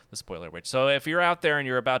the spoiler witch. So if you're out there and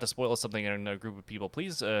you're about to spoil something in a group of people,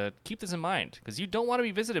 please keep this in mind, because you don't want to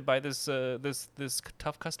be visited by this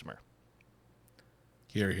tough customer.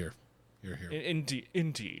 Here.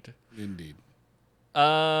 Indeed.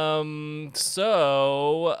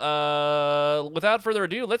 So, without further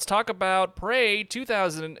ado, let's talk about Prey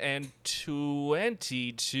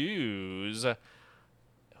 2022's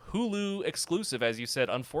Hulu exclusive, as you said,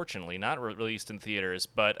 unfortunately, not released in theaters,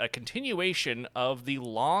 but a continuation of the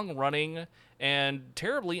long-running and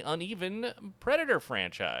terribly uneven Predator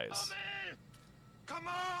franchise. Man, come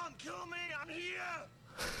on, kill me, I'm here.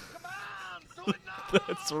 Come on, do it now.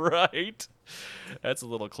 That's right. That's a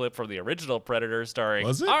little clip from the original Predator starring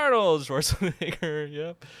Was it? Arnold Schwarzenegger.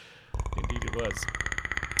 Yep. Indeed it was.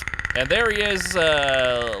 And there he is,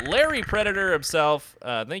 Larry Predator himself.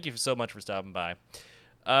 Thank you so much for stopping by.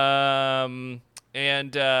 So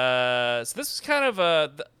this was kind of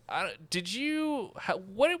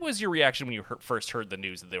what was your reaction when you first heard the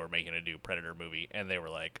news that they were making a new Predator movie, and they were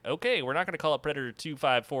like, okay, we're not going to call it Predator 2,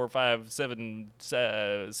 5, 4, 5, 7,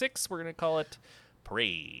 6, we're going to call it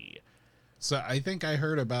Prey. So I think I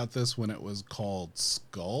heard about this when it was called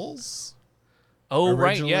Skulls. Oh, right,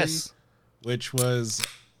 originally, yes. Which was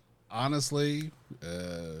honestly,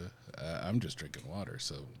 I'm just drinking water,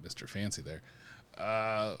 so Mr. Fancy there.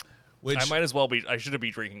 Which I might as well be. I shouldn't be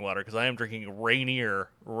drinking water because I am drinking Rainier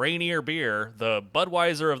beer, the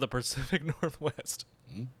Budweiser of the Pacific Northwest.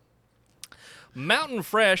 Mountain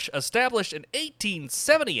Fresh, established in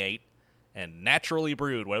 1878, and naturally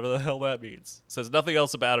brewed, whatever the hell that means. Says nothing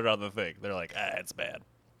else about it on the thing. They're like, it's bad.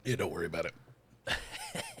 Yeah, don't worry about it.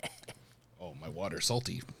 Oh, my water's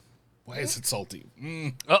salty. Why is it salty?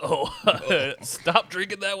 Uh-oh. Stop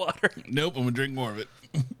drinking that water. Nope, I'm gonna drink more of it.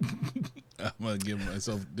 I'm gonna give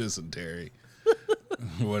myself dysentery.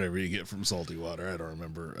 Whatever you get from salty water, I don't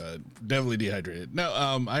remember. Definitely dehydrated. No,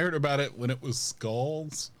 I heard about it when it was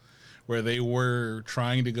Skulls, where they were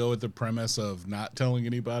trying to go with the premise of not telling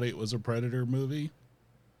anybody it was a Predator movie.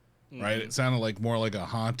 Right? It sounded like more like a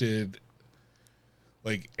haunted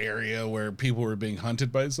area where people were being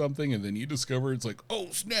hunted by something, and then you discover it's like, oh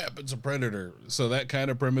snap, it's a Predator. So that kind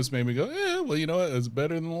of premise made me go, well, you know what, it's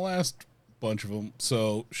better than the last bunch of them,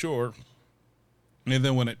 so sure. And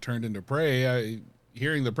then when it turned into Prey,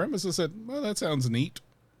 hearing the premise, I said, well, that sounds neat,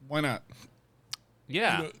 why not?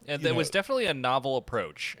 Yeah, You know- and you it know- was definitely a novel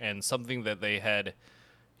approach, and something that they had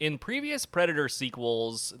in previous Predator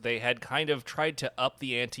sequels. They had kind of tried to up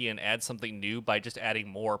the ante and add something new by just adding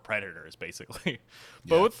more Predators, basically.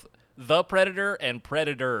 Both the Predator and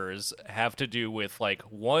Predators have to do with like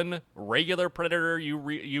one regular Predator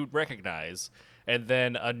you recognize, and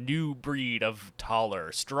then a new breed of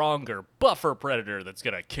taller, stronger, buffer Predator that's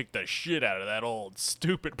gonna kick the shit out of that old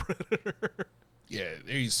stupid Predator. Yeah,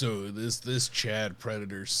 so this Chad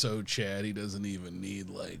Predator's so Chad, he doesn't even need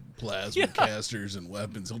like plasma casters and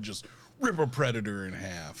weapons. He'll just rip a Predator in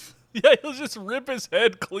half. Yeah, he'll just rip his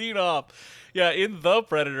head clean off. Yeah, in The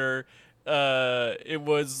Predator, it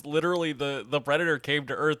was literally the Predator came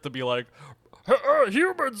to Earth to be like,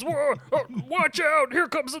 humans, watch out!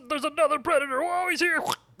 There's another Predator. Oh, he's here!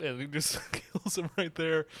 And he just kills him right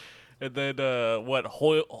there. And then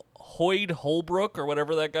Hoyd Holbrook or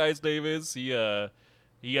whatever that guy's name is, he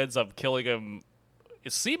ends up killing him,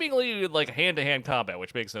 seemingly like hand-to-hand combat,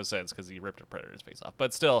 which makes no sense because he ripped a Predator's face off.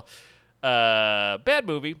 But still, bad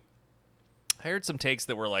movie. I heard some takes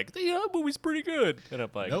that were like, that movie's pretty good. And I'm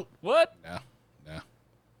like, Nope. what? No.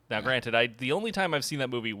 Now, granted, the only time I've seen that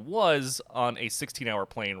movie was on a 16-hour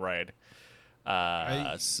plane ride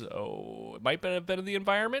So it might have been in the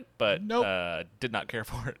environment, but Nope. did not care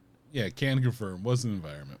for it. Yeah, can confirm. Wasn't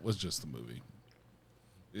environment. Was just the movie.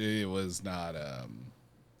 It was not.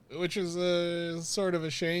 Which is a sort of a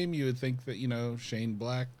shame. You would think that Shane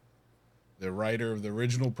Black, the writer of the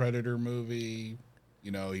original Predator movie,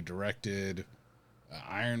 he directed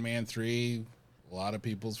Iron Man 3, a lot of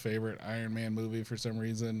people's favorite Iron Man movie for some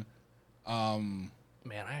reason. Man,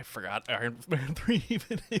 I forgot Iron Man 3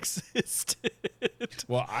 even existed.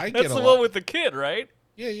 Well, That's the one with the kid, right?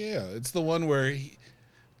 Yeah. It's the one where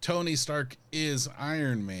Tony Stark is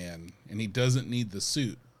Iron Man and he doesn't need the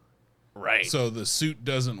suit. Right. So the suit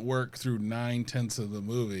doesn't work through 9/10 of the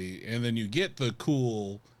movie, and then you get the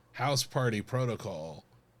cool house party protocol,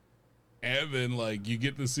 and then you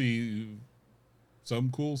get to see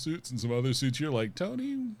some cool suits and some other suits. You're like,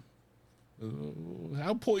 Tony,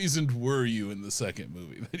 how poisoned were you in the second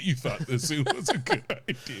movie that you thought the suit was a good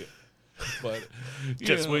idea? But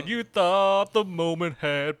just when you thought the moment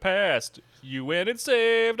had passed, you went and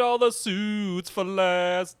saved all the suits for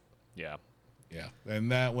last. Yeah. Yeah, and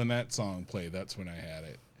when that song played, that's when I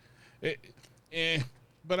had it.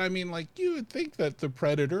 But I mean, you would think that the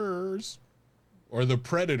Predators or the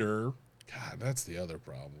Predator, God, that's the other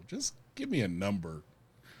problem. Just give me a number.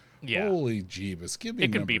 Yeah. Holy Jeebus, give me a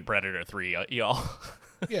It number. could be Predator 3, y'all.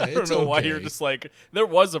 Yeah, I don't it's know why okay. you're just there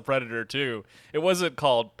was a Predator 2. It wasn't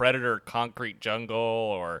called Predator Concrete Jungle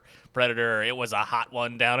or Predator, it was a hot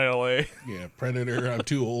one down in LA. Yeah, Predator, I'm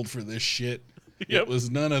too old for this shit. Yep. It was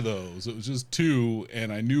none of those. It was just two,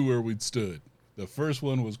 and I knew where we'd stood. The first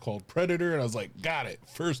one was called Predator, and I was like, got it.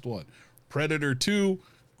 First one. Predator 2,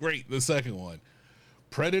 great. The second one.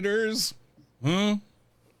 Predators, huh?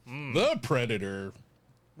 The Predator,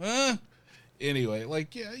 huh? Anyway,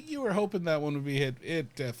 you were hoping that one would be hit.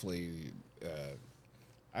 It definitely,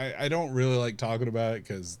 I don't really like talking about it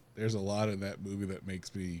because there's a lot in that movie that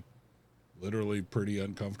makes me literally pretty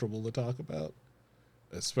uncomfortable to talk about.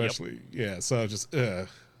 Especially, yeah, so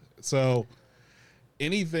so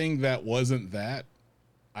anything that wasn't that,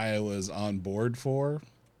 I was on board for.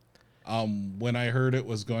 When I heard it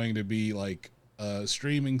was going to be a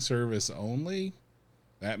streaming service only,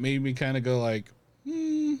 that made me kind of go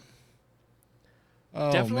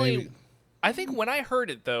Definitely. maybe. I think when I heard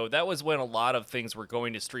it, though, that was when a lot of things were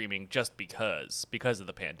going to streaming just because of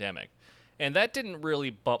the pandemic. And that didn't really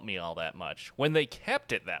bump me all that much. When they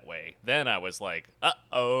kept it that way, then I was like,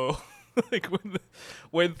 uh-oh.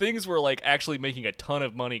 When things were actually making a ton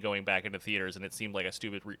of money going back into theaters and it seemed like a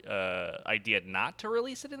stupid idea not to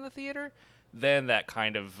release it in the theater, then that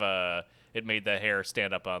kind of, it made the hair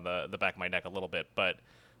stand up on the back of my neck a little bit. But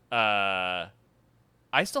I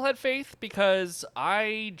still had faith because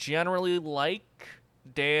I generally like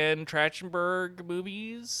Dan Trachtenberg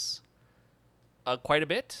movies quite a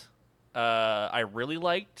bit. I really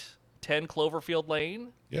liked 10 Cloverfield Lane.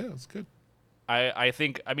 Yeah, it's good. I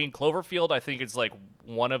mean, Cloverfield, I think is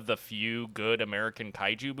one of the few good American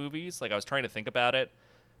kaiju movies. I was trying to think about it.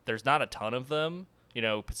 There's not a ton of them.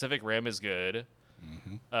 Pacific Rim is good.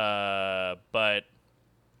 Mm-hmm. But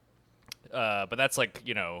that's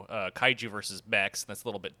kaiju versus mechs. That's a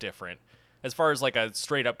little bit different. As far as a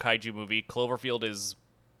straight up kaiju movie, Cloverfield is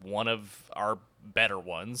one of our better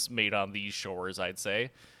ones made on these shores, I'd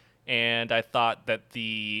say. And I thought that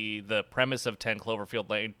the premise of 10 Cloverfield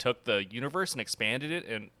Lane took the universe and expanded it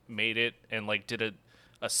and made it and did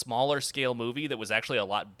a smaller scale movie that was actually a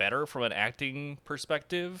lot better from an acting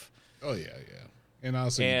perspective. Oh yeah. And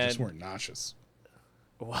also, you just weren't nauseous.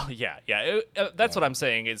 Well, yeah. That's what I'm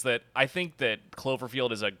saying is that I think that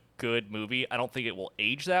Cloverfield is a good movie. I don't think it will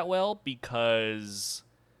age that well because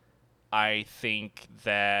I think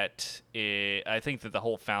that the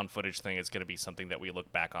whole found footage thing is going to be something that we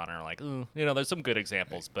look back on and are like, there's some good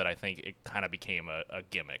examples, but I think it kind of became a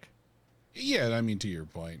gimmick. Yeah, I mean, to your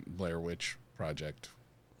point, Blair Witch Project.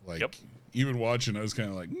 Yep. Even watching, I was kind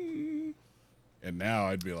of like, and now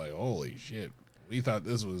I'd be like, holy shit, we thought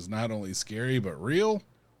this was not only scary but real.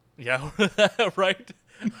 Yeah, right.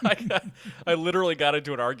 I literally got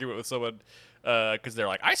into an argument with someone because they're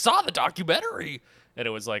like, I saw the documentary. And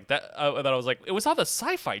it was like that. And then I was like, it was on the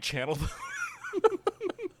Sci-Fi Channel.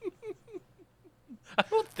 I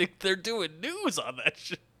don't think they're doing news on that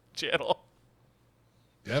channel.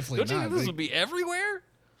 Definitely Don't you not. think this would be everywhere?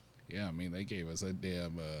 Yeah, I mean, they gave us that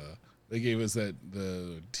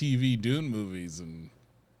the TV Dune movies, and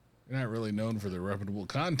they're not really known for their reputable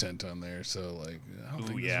content on there. So I don't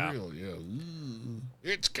think it's real. Yeah,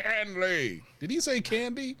 it's candy. Did he say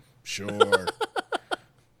candy? Sure.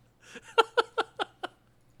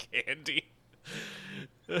 Candy.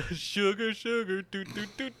 Sugar, sugar, give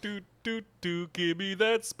me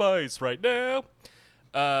that spice right now.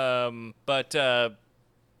 But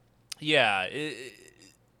yeah,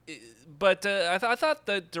 I thought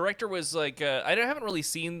the director was like, I haven't really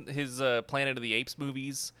seen his Planet of the Apes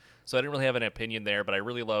movies, so I didn't really have an opinion there. But I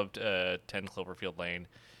really loved 10 Cloverfield Lane,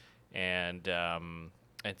 and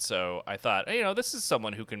so I thought, this is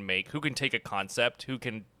someone who can take a concept, who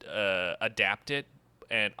can adapt it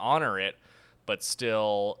and honor it, but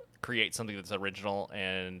still create something that's original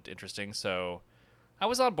and interesting. So I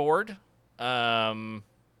was on board. And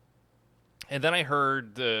then I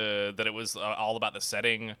heard that it was all about the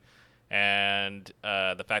setting and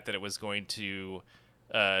the fact that it was going to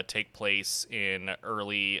take place in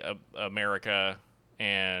early America,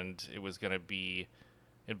 and it was going to be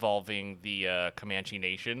involving the Comanche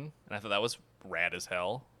Nation. And I thought that was rad as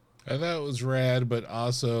hell. I thought it was rad, but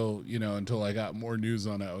also, until I got more news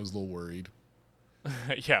on it, I was a little worried.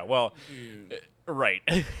 Yeah, well, right.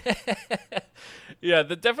 Yeah,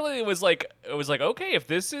 that definitely was like, it was like, okay, if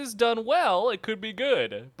this is done well, it could be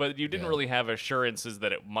good. But you didn't really have assurances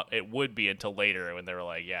that it would be until later, when they were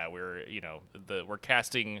like, yeah, we're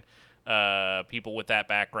casting people with that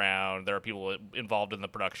background. There are people involved in the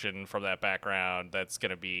production from that background. They're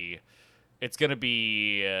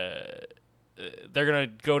gonna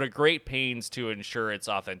go to great pains to ensure its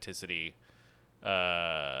authenticity.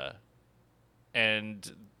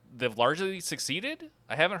 And they've largely succeeded.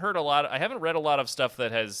 I haven't read a lot of stuff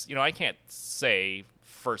that has, I can't say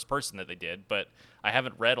first person that they did, but I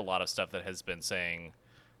haven't read a lot of stuff that has been saying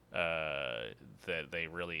that they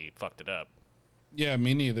really fucked it up. Yeah,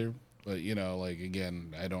 me neither. But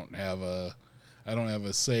again, I don't have a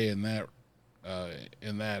say in that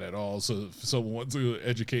at all. So if someone wants to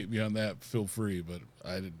educate me on that, feel free. But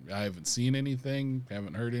I haven't seen anything,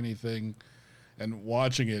 haven't heard anything. And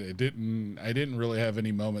watching it, I didn't really have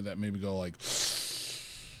any moment that made me go like,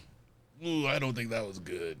 ooh, I don't think that was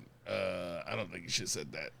good. I don't think you should have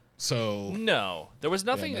said that. So no, there was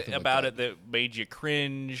nothing about it that made you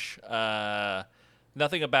cringe.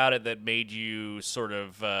 Nothing about it that made you sort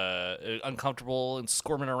of uncomfortable and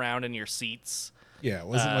squirming around in your seats. Yeah, it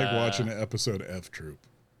wasn't like watching an episode of F Troop.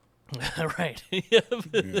 Right.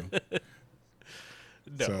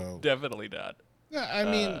 No, So- definitely not. Yeah, I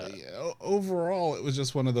mean, overall, it was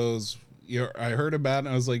just one of those. I heard about it, and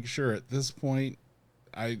I was like, sure. At this point,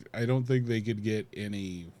 I don't think they could get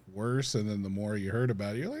any worse. And then the more you heard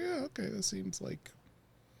about it, you're like, yeah, okay, this seems like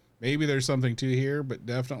maybe there's something to here. But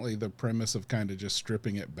definitely, the premise of kind of just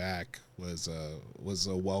stripping it back was a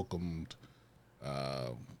welcomed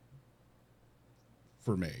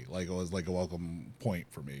for me. Like, it was like a welcome point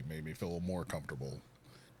for me. Made me feel a little more comfortable.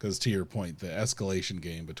 Because to your point, the escalation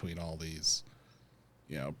game between all these,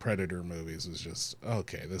 Predator movies was just,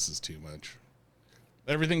 okay, this is too much.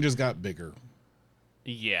 Everything just got bigger.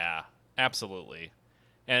 Yeah, absolutely.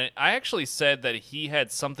 And I actually said that he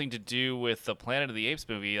had something to do with the Planet of the Apes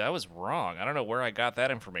movie. That was wrong. I don't know where I got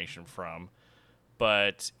that information from.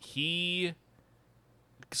 But he,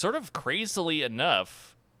 sort of crazily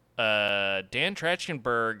enough, Dan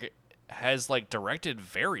Trachtenberg has, directed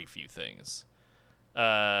very few things.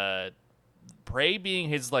 Prey being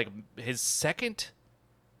his second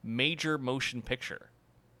major motion picture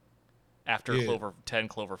after 10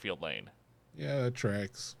 Cloverfield Lane. Yeah, that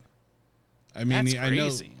tracks. I mean, That's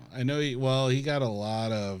crazy. I know. He got a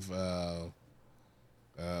lot of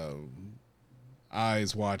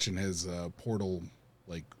eyes watching his Portal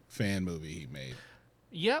fan movie he made.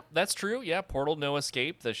 Yep, that's true. Yeah, Portal No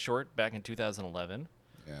Escape, the short back in 2011.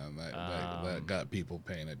 Yeah, and that got people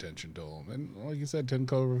paying attention to him. And like you said, 10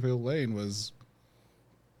 Cloverfield Lane was,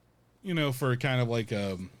 for kind of like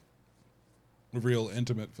a real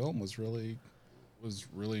intimate film, was really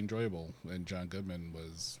enjoyable. And John Goodman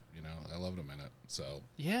was, I loved him in it. So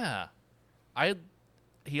Yeah.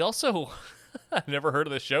 He also, I've never heard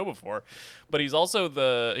of this show before, but he's also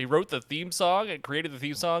he wrote the theme song and created the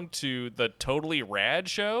theme song to the Totally Rad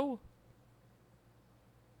show.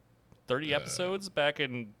 30 episodes back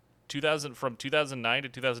in 2009 to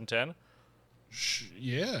 2010.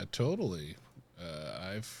 yeah, totally.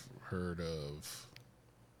 I've heard of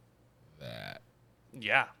that.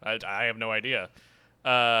 Yeah, I have no idea.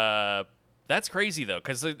 That's crazy though,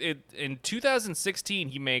 because in 2016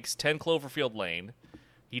 he makes 10 Cloverfield Lane.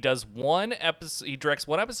 He does one episode. He directs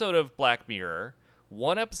one episode of Black Mirror,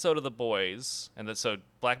 one episode of The Boys, and so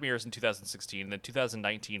Black Mirror is in 2016. Then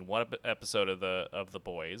 2019, one episode of The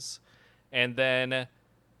Boys, and then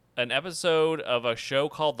an episode of a show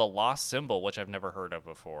called The Lost Symbol, which I've never heard of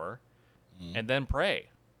before, and then Prey.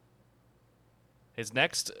 His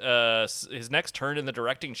next turn in the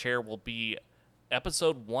directing chair will be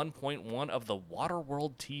episode 1.1 of the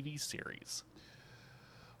Waterworld TV series.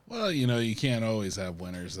 Well, you can't always have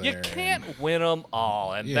winners there. You can't win them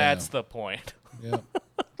all, and Yeah. that's the point. Yep.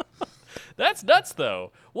 That's nuts,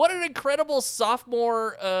 though. What an incredible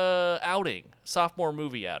sophomore sophomore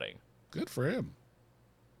movie outing. Good for him.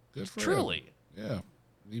 Good for him. Truly. Yeah.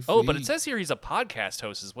 Oh, but it says here he's a podcast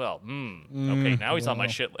host as well. Okay, now he's on my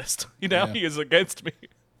shit list. Now he is against me.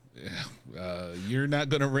 You're not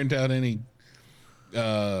going to rent out any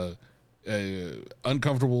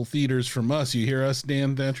uncomfortable theaters from us. You hear us,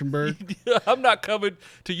 Dan Thatchenberg? I'm not coming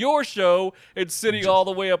to your show and sitting all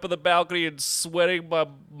the way up in the balcony and sweating my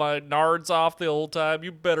nards off the whole time.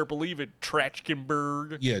 You better believe it,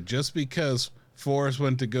 Trachkenberg. Yeah, just because Forrest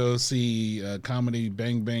went to go see comedy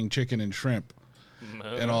Bang Bang Chicken and Shrimp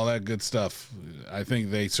and all that good stuff. I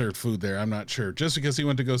think they served food there. I'm not sure. Just because he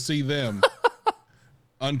went to go see them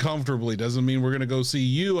uncomfortably doesn't mean we're going to go see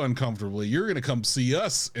you uncomfortably. You're going to come see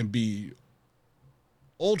us and be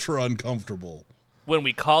ultra uncomfortable. When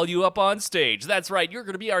we call you up on stage. That's right, you're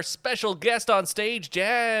going to be our special guest on stage,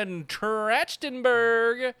 Jan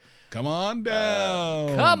Trachtenberg. Come on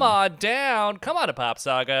down. Come on down. Come on to Pop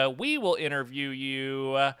Saga. We will interview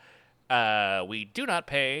you. We do not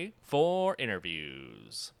pay for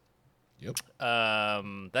interviews. Yep.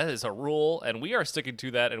 That is a rule, and we are sticking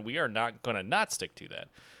to that, and we are not going to not stick to that.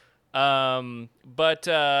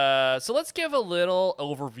 So let's give a little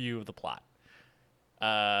overview of the plot.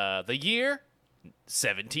 The year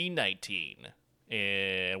 1719,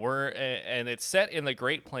 and it's set in the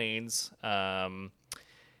Great Plains. Amber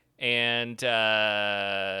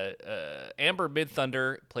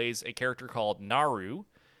Midthunder plays a character called Naru,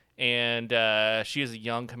 and she is a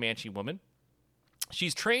young Comanche woman.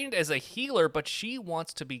 She's trained as a healer, but she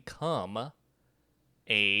wants to become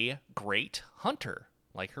a great hunter,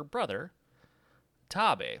 like her brother,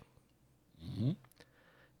 Tabe. Mm-hmm.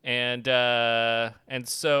 And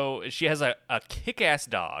so she has a kick-ass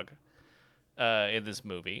dog in this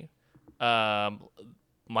movie.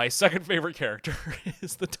 My second favorite character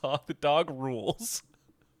is the dog. The dog rules.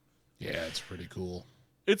 Yeah, it's pretty cool.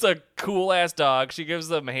 It's a cool-ass dog. She gives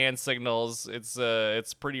them hand signals.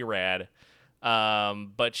 It's pretty rad.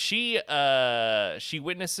 But she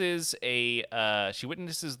witnesses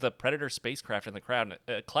the Predator spacecraft in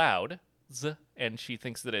the clouds, and she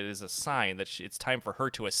thinks that it is a sign that it's time for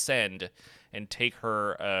her to ascend and take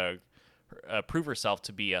her prove herself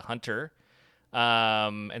to be a hunter.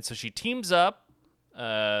 And so she teams up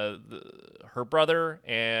her brother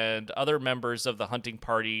and other members of the hunting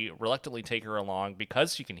party reluctantly take her along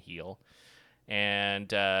because she can heal. And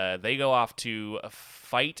they go off to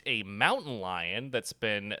fight a mountain lion that's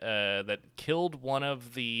been that killed one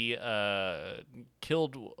of the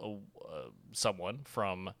someone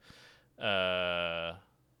from that's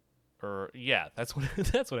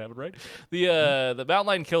what happened, right? The mountain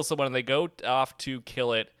lion kills someone, and they go off to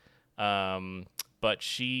kill it. But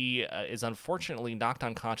she is unfortunately knocked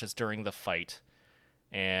unconscious during the fight.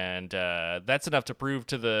 And that's enough to prove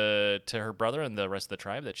to her brother and the rest of the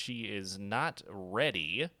tribe that she is not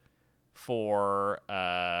ready for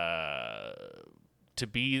to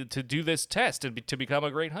do this test and to become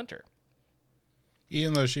a great hunter.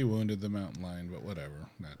 Even though she wounded the mountain lion, but whatever.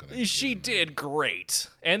 Not gonna. She did great,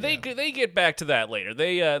 and they get back to that later.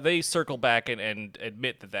 They circle back and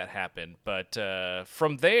admit that happened. But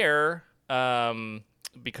from there,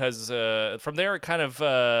 because from there it kind of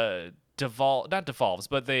not devolves,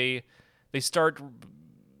 but they start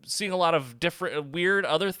seeing a lot of different weird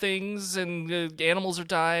other things, and animals are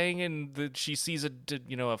dying, and she sees a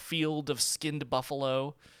field of skinned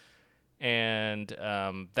buffalo, and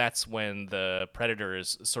that's when the predator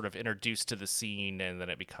is sort of introduced to the scene, and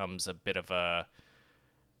then it becomes a bit of a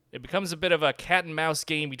cat and mouse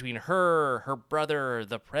game between her brother,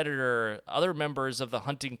 the predator, other members of the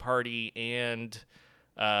hunting party, and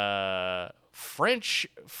French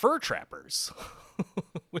fur trappers,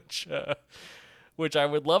 which I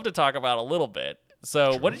would love to talk about a little bit.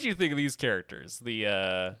 So, what did you think of these characters,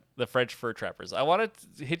 the French fur trappers? I wanted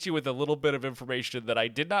to hit you with a little bit of information that I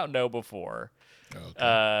did not know before. Okay.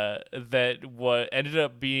 That ended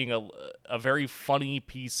up being a very funny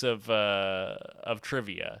piece of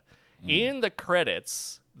trivia. In the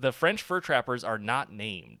credits, the French fur trappers are not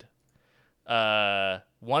named.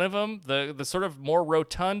 One of them, the sort of more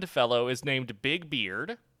rotund fellow, is named Big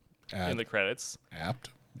Beard in the credits. Apt.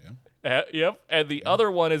 Yeah. Yep. And the other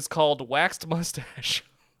one is called Waxed Mustache.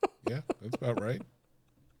 Yeah, that's about right.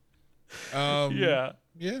 Yeah.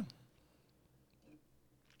 Yeah.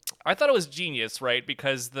 I thought it was genius, right?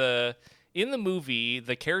 Because in the movie,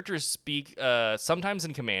 the characters speak sometimes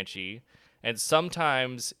in Comanche and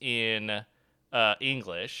sometimes in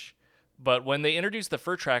English, but when they introduce the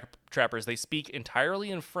fur trappers, they speak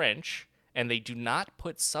entirely in French, and they do not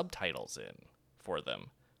put subtitles in for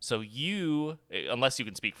them. So you, unless you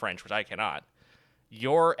can speak French, which I cannot,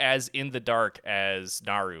 you're as in the dark as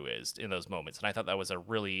Naru is in those moments. And I thought that was a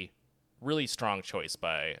really, really strong choice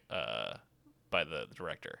by the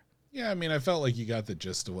director. Yeah, I mean, I felt like you got the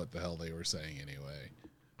gist of what the hell they were saying anyway.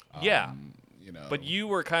 Yeah. You know, But you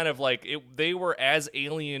were kind of like, they were as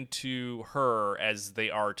alien to her as they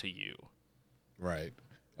are to you. right.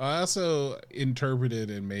 I also interpreted,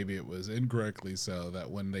 and maybe it was incorrectly so, that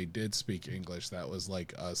when they did speak English, that was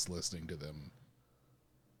like us listening to them,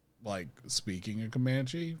 like speaking a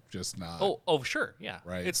Comanche, just not. Oh, sure, yeah.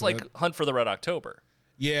 Right, It's so like that- Hunt for the Red October.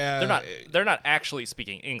 Yeah, They're not actually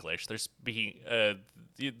speaking English. They're speaking.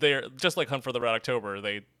 They're just like Hunt for the Red October.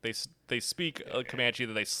 They speak Comanche,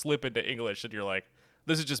 then they slip into English, and you're like,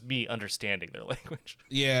 this is just me understanding their language.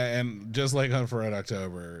 Yeah, and just like Hunt for Red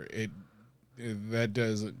October, that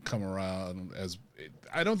doesn't come around as.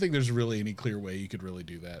 I don't think there's really any clear way you could really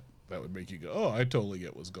do that. That would make you go, oh, I totally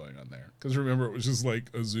get what's going on there. Because remember, it was just like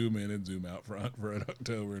a zoom in and zoom out for Hunt for Red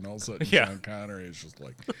October, and all of a sudden, Yeah. Sean Connery is just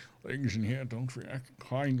like, ladies and gentlemen, don't react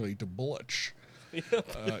kindly to bullets.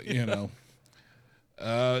 You know.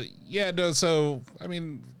 Yeah, no, so, I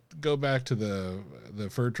mean, go back to the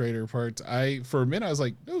fur trader parts. For a minute, I was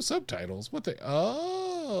like, no subtitles. What the?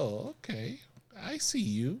 Oh, okay. I see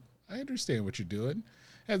you. I understand what you're doing.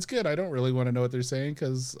 That's good. I don't really want to know what they're saying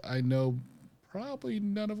because I know probably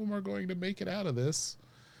none of them are going to make it out of this.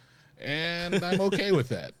 And I'm okay with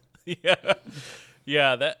that.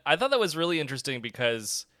 Yeah. That I thought that was really interesting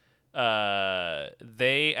because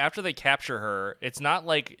they after they capture her, it's not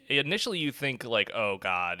like initially you think like, oh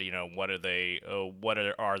God, you know, what are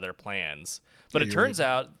their plans? But Yeah, it you're turns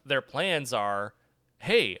out their plans are,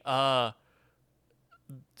 hey,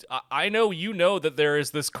 I know you know that there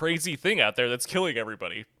is this crazy thing out there that's killing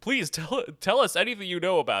everybody. Please tell us anything you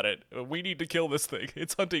know about it. We need to kill this thing.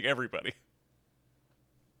 It's hunting everybody.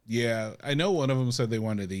 Yeah, I know one of them said they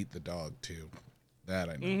wanted to eat the dog too. That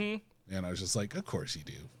I know. Mm-hmm. And I was just like, of course you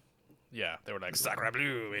do. Yeah, they were like, Sacre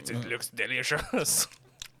bleu, it looks delicious.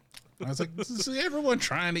 I was like, this is everyone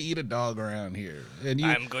trying to eat a dog around here. And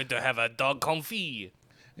I'm going to have a dog confit.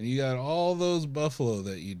 and you got all those buffalo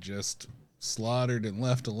that you just slaughtered and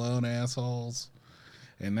left alone, assholes.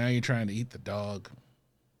 And now you're trying to eat the dog.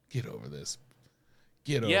 Get over this.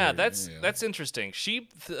 Get over Yeah, it. that's interesting.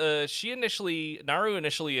 Naru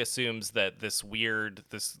initially assumes that this weird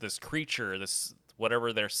this creature, this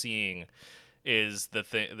whatever they're seeing, is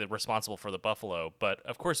the responsible for the buffalo. But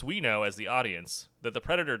of course, we know as the audience that the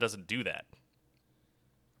predator doesn't do that.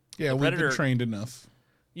 Yeah, we've predator- been trained enough.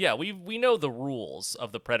 Yeah, we know the rules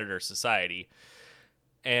of the predator society,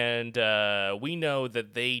 and we know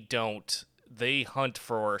that they hunt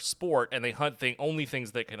for sport and they hunt only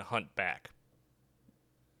things that can hunt back.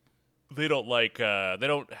 They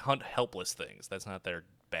don't hunt helpless things. That's not their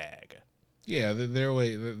bag. Yeah, their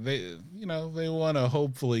way. They want to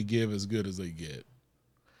hopefully give as good as they get.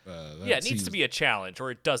 Yeah, it needs to be a challenge,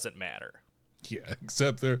 or it doesn't matter. Yeah,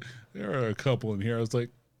 except there are a couple in here. I was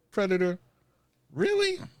like, Predator,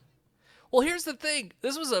 really? Well, here's the thing.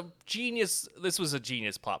 This was a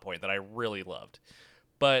genius plot point that I really loved.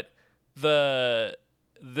 But they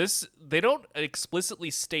don't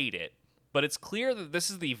explicitly state it, but it's clear that this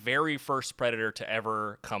is the very first Predator to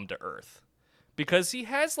ever come to Earth. Because he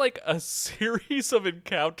has like a series of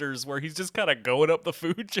encounters where he's just kind of going up the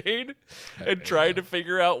food chain and trying to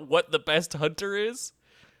figure out what the best hunter is.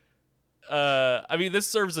 I mean, this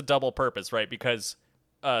serves a double purpose, right? Because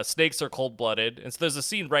snakes are cold-blooded, and so there's a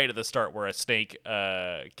scene right at the start where a snake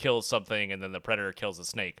kills something, and then the predator kills the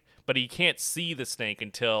snake. But he can't see the snake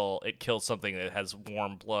until it kills something that has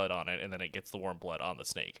warm blood on it, and then it gets the warm blood on the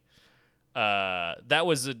snake. That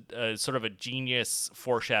was a sort of a genius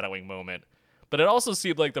foreshadowing moment. But it also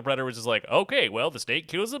seemed like the predator was just like, okay, well, the snake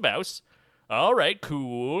kills a mouse. All right,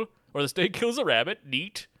 cool. Or the snake kills a rabbit.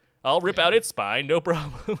 Neat. I'll rip out its spine. No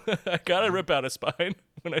problem. I gotta rip out a spine.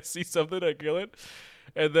 When I see something, I kill it.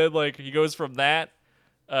 And then, like, he goes from that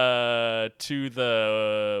to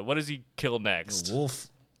the... what does he kill next? The wolf.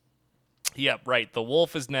 Yep, right. The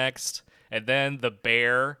wolf is next. And then the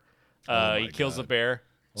bear. He kills the bear.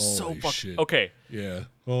 Holy shit. Okay. Yeah.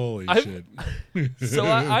 Holy I've- shit. So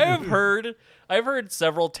I've heard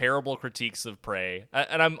several terrible critiques of Prey,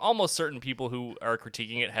 and I'm almost certain people who are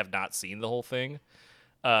critiquing it have not seen the whole thing,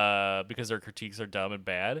 because their critiques are dumb and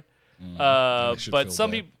bad. I should But feel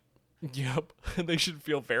some bad. people, Yep, and they should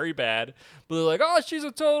feel very bad. But they're like, oh, she's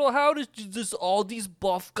a total. How does just all these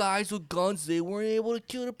buff guys with guns? They weren't able to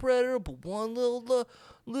kill the predator, but one little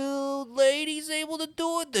lady's able to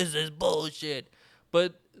do it. This is bullshit.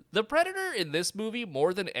 But the Predator in this movie,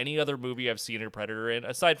 more than any other movie I've seen a Predator in,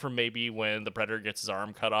 aside from maybe when the Predator gets his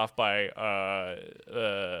arm cut off by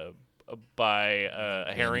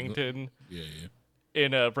Harrington. Yeah.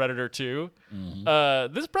 In Predator 2,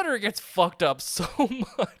 this Predator gets fucked up so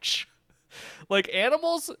much. Like,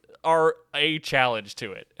 animals are a challenge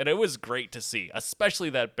to it, and it was great to see, especially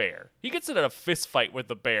that bear. He gets in a fist fight with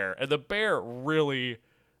the bear, and the bear really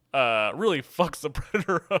fucks the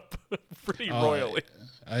Predator up pretty royally.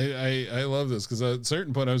 I love this because at a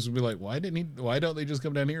certain point I was gonna be like, why don't they just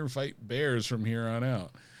come down here and fight bears from here on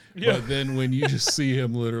out? Yeah. But then when you just see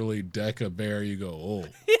him literally deck a bear, you go, oh.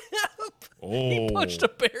 He punched a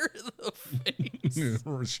bear in the face.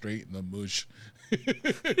 Straight in the mush. He fucked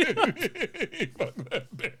that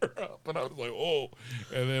bear up, and I was like, "Oh!"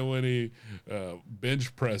 And then when he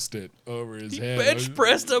bench pressed it over his head, Bench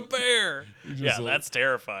pressed a bear. Yeah, like- that's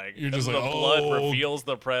terrifying. you're just As the like, blood "Oh." reveals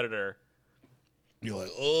the predator. you're like,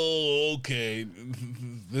 "Oh, okay."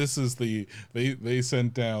 This is they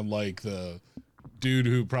sent down like the dude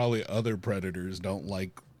who probably other predators don't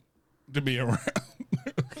like to be around.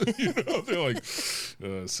 They're like,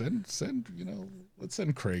 send let's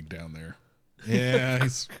send Craig down there. Yeah,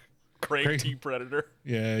 he's Craig T. Predator.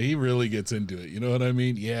 yeah, he really gets into it. You know what I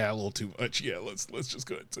mean? Yeah, a little too much. Yeah, let's just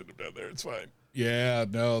go ahead and send him down there. It's fine. Yeah,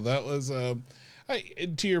 no, that was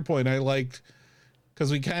to your point, I liked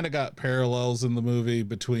because we kind of got parallels in the movie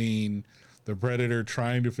between the Predator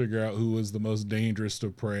trying to figure out who was the most dangerous to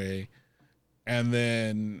prey, and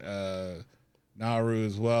then Naru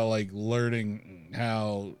as well, like learning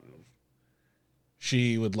how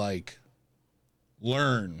she would like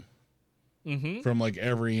learn from like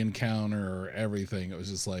every encounter or everything. It was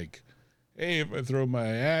just like, hey, if I throw my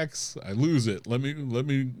axe, I lose it. Let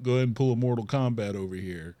me go ahead and pull a Mortal Kombat over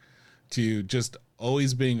here, to just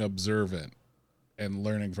always being observant and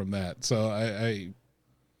learning from that. So I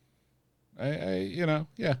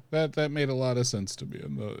that made a lot of sense to me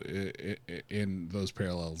in those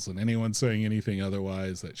parallels. And anyone saying anything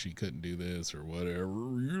otherwise, that she couldn't do this or whatever,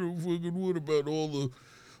 fucking what about all the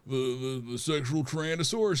sexual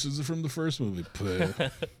Tyrannosauruses from the first movie?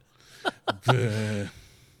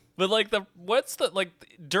 But like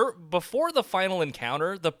before the final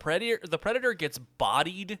encounter, the predator gets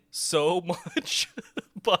bodied so much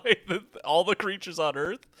by all the creatures on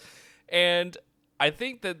Earth, and I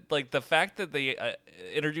think that like the fact that they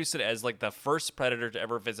introduced it as like the first predator to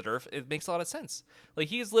ever visit Earth, it makes a lot of sense. Like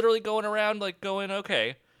he's literally going around like going,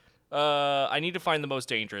 okay, I need to find the most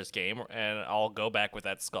dangerous game, and I'll go back with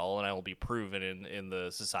that skull, and I will be proven in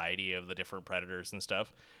the society of the different predators and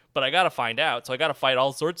stuff. But I gotta find out, so I gotta fight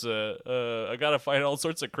all sorts of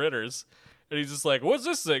critters. And he's just like, "What's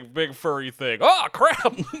this thing, big furry thing? Oh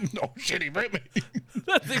crap! Oh shit, he bit me.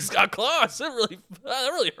 That thing's got claws. That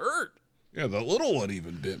really hurt." Yeah, the little one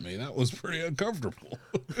even bit me. That was pretty uncomfortable.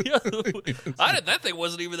 Yeah, that thing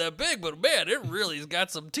wasn't even that big, but man, it really's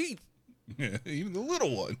got some teeth. Yeah, even the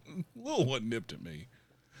little one nipped at me.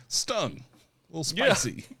 Stung. A little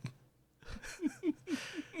spicy.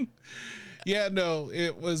 Yeah, no,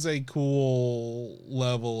 it was a cool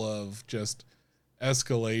level of just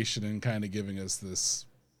escalation and kind of giving us this,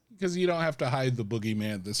 because you don't have to hide the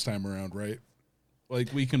boogeyman this time around, right?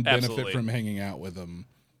 Like we can benefit Absolutely. from hanging out with him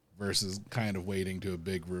versus kind of waiting to a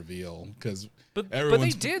big reveal. Because But they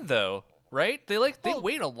did though, right? They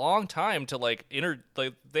wait a long time to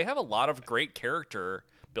they have a lot of great character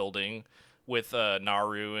building with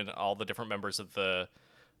Naru and all the different members of the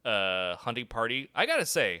hunting party. I gotta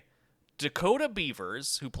say, Dakota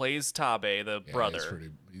Beavers, who plays Tabe, the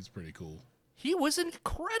brother, he's pretty cool. he was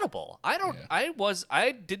incredible. I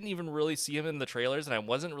didn't even really see him in the trailers, and I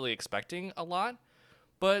wasn't really expecting a lot,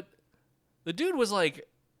 but the dude was like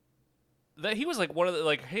that. He was like one of the,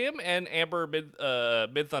 like him and Amber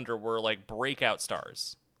Mid Thunder were like breakout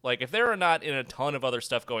stars. Like if they're not in a ton of other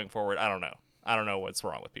stuff going forward, I don't know what's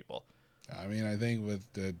wrong with people. I mean, I think with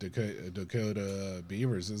Dakota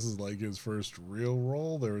Beavers, this is like his first real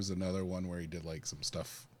role. There was another one where he did like some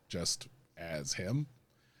stuff just as him.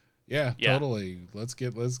 Yeah. Totally. Let's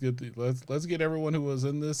get everyone who was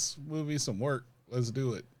in this movie some work. Let's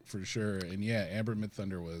do it for sure. And yeah, Amber Mid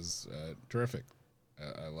Thunder was terrific.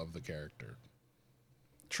 I love the character.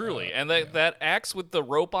 Truly, and that axe with the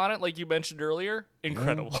rope on it, like you mentioned earlier,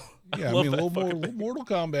 incredible. Yeah, I mean a little more Mortal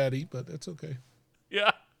Kombat-y, but that's okay.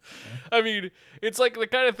 Yeah. I mean, it's like the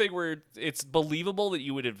kind of thing where it's believable that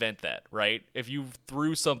you would invent that, right? If you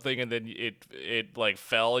threw something and then it like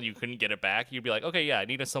fell and you couldn't get it back, you'd be like, okay, yeah, I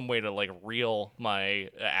need some way to like reel my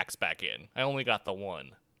axe back in. I only got the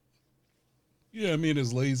one. Yeah, I mean,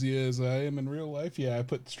 as lazy as I am in real life, yeah, I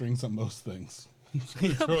put strings on most things.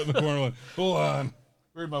 Throw it in the corner, like, hold on,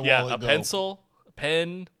 where'd my wallet go? Pencil, a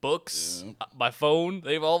pen, books, my phone,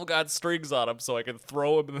 they've all got strings on them so I can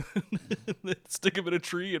throw them and then stick them in a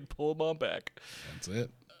tree and pull them on back. That's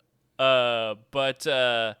it. But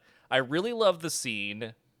I really love the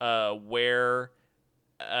scene where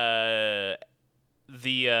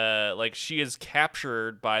like she is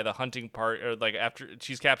captured by the hunting party, or like after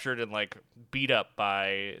she's captured and like beat up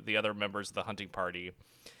by the other members of the hunting party,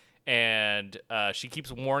 and she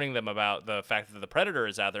keeps warning them about the fact that the predator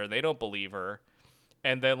is out there and they don't believe her.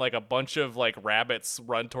 And then like a bunch of like rabbits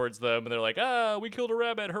run towards them and they're like, we killed a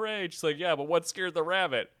rabbit, hooray. She's like, yeah, but what scared the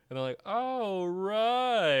rabbit? And they're like, oh,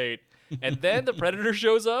 right. And then the predator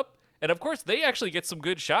shows up, and of course they actually get some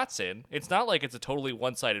good shots in. It's not like it's a totally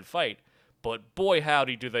one-sided fight, but boy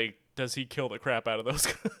howdy does he kill the crap out of those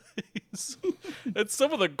guys. It's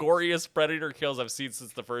some of the goriest predator kills I've seen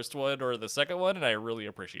since the first one or the second one, and I really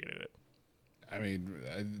appreciated it. I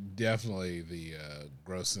mean, definitely the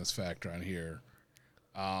grossness factor on here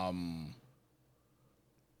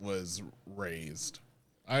was raised.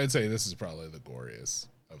 I would say this is probably the goriest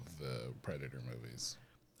of the Predator movies.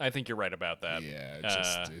 I think you're right about that. Yeah,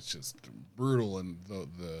 it's just brutal in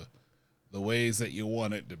the ways that you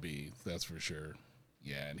want it to be. That's for sure.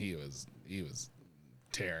 Yeah, and he was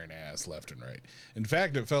tearing ass left and right. In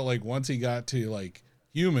fact, it felt like once he got to like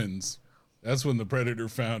humans, that's when the Predator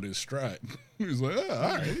found his stride. He was like, oh,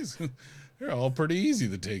 all right, they're all pretty easy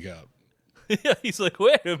to take out. Yeah, he's like,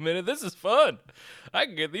 wait a minute, this is fun. I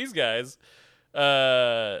can get these guys.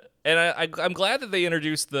 And I'm glad that they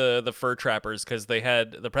introduced the fur trappers, because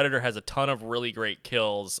the Predator has a ton of really great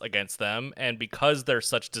kills against them, and because they're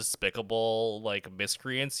such despicable like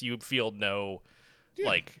miscreants, you feel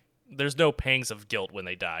like there's no pangs of guilt when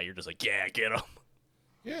they die. You're just like, yeah, get them.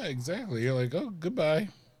 Yeah, exactly. You're like, oh, goodbye.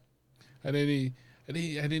 I didn't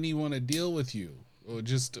even want to deal with you. Or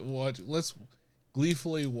just watch. Let's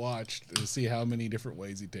gleefully watch to see how many different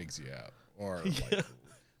ways he takes you out, or like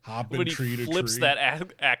hopping when tree to he tree. flips that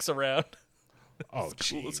axe around. Oh,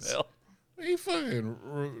 cool as jeez. hell. He fucking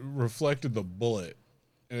reflected the bullet,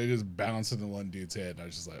 and it just bounced into one dude's head. And I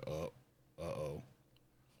was just like, oh,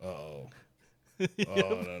 no. And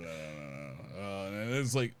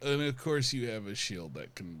it's like, and of course you have a shield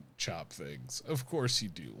that can chop things. Of course you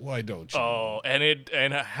do. Why don't you? Oh,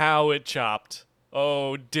 and how it chopped.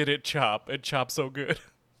 Oh, did it chop? It chopped so good.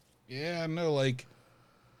 Yeah, no, like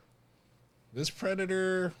this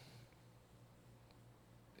Predator,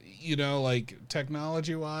 you know, like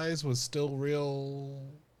technology wise was still real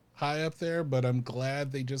high up there, but I'm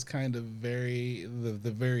glad they just kind of the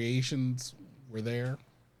variations were there.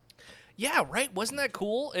 Yeah, right. Wasn't that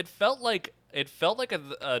cool? It felt like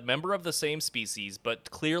a member of the same species,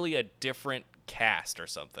 but clearly a different cast or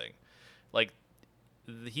something. Like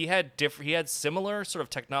he had similar sort of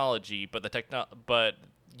technology, but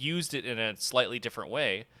used it in a slightly different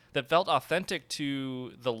way that felt authentic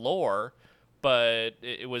to the lore, but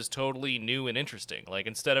it was totally new and interesting. Like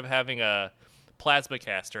instead of having a plasma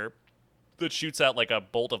caster that shoots out like a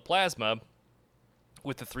bolt of plasma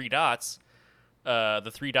with the three dots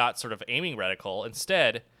sort of aiming reticle,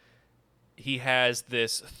 instead he has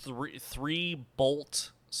this three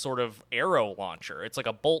bolt sort of arrow launcher. It's like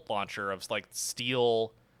a bolt launcher of like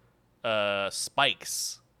steel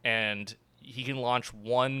spikes, and he can launch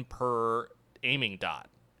one per aiming dot,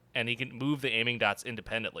 and he can move the aiming dots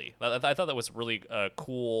independently. I thought that was really a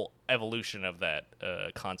cool evolution of that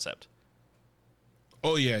concept.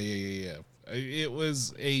 Oh yeah. It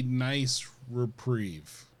was a nice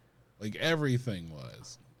reprieve. Like everything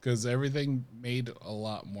was, because everything made a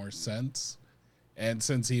lot more sense. And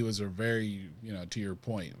since he was a very, to your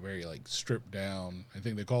point, very like stripped down, I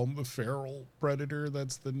think they call him the feral predator.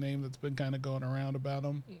 That's the name that's been kind of going around about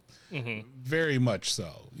him. Mm-hmm. Very much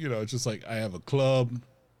so. It's just like, I have a club.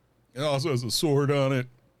 It also has a sword on it.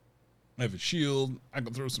 I have a shield. I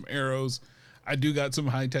can throw some arrows. I do got some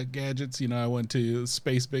high-tech gadgets. I went to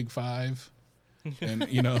Space Big Five and,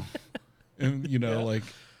 like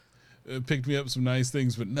picked me up some nice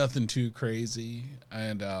things, but nothing too crazy.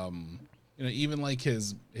 And, even like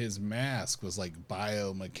his mask was like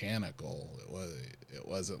biomechanical. It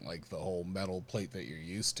wasn't like the whole metal plate that you're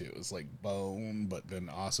used to. It was like bone, but then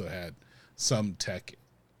also had some tech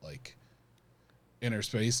like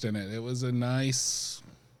interspaced in it. It was a nice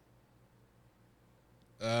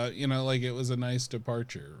You know, like it was a nice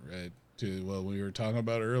departure, right, to what we were talking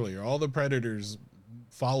about earlier. All the Predators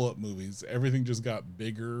follow-up movies, everything just got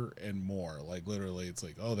bigger and more. Like literally, it's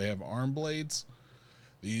like, oh, they have arm blades.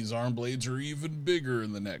 These arm blades are even bigger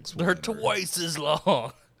in the next one. They're twice as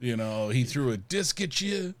long. You know, he threw a disc at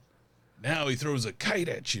you. Now he throws a kite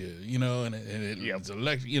at you. You know, and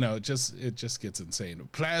it's you know, it just gets insane. A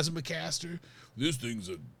plasma caster. This thing's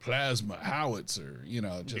a plasma howitzer. You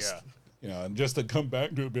know, just. Yeah. You know, and just to come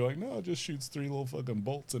back to it, be like, no, it just shoots 3 little fucking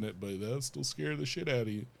bolts in it, but that'll still scare the shit out of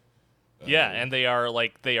you. Yeah, and they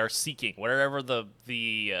are seeking wherever the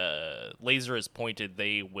laser is pointed,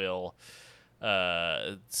 they will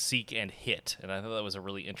seek and hit. And I thought that was a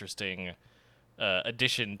really interesting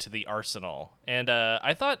addition to the arsenal. And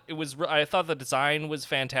I thought the design was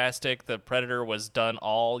fantastic. The Predator was done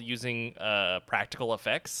all using practical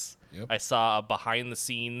effects. Yep. I saw a behind the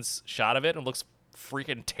scenes shot of it, and it looks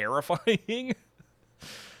freaking terrifying.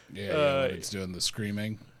 Yeah, when it's doing the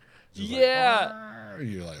screaming. Yeah. Like,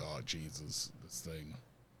 you're like, oh Jesus, this thing.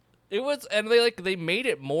 It was, and they made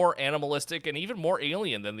it more animalistic and even more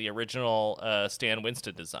alien than the original Stan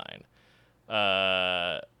Winston design,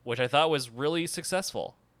 which I thought was really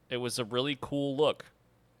successful. It was a really cool look.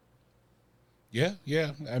 Yeah.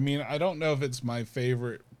 I mean, I don't know if it's my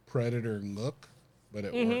favorite Predator look, but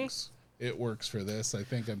it works. It works for this. I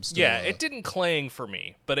think I'm still. Yeah, it didn't clang for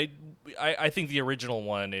me, but I think the original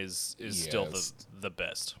one is still the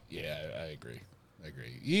best. Yeah, I agree.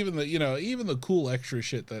 Even the cool extra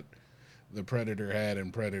shit that the Predator had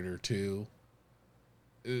in Predator 2,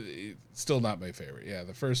 it's still not my favorite. Yeah,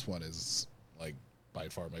 the first one is like by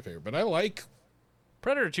far my favorite, but I like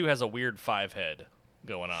Predator 2 has a weird 5 head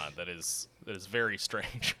going on that is very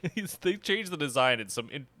strange. They changed the design in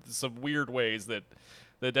some weird ways that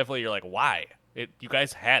definitely you're like, why? You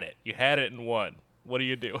guys had it. You had it in one. What are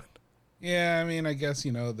you doing? Yeah, I mean, I guess,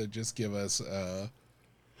 they just give us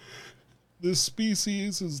this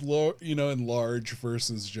species is enlarged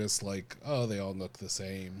versus just like, oh, they all look the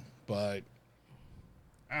same. But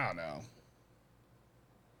I don't know.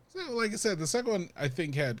 So, like I said, the second one I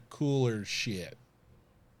think had cooler shit,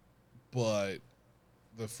 but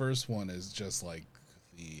the first one is just like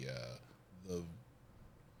the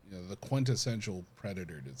quintessential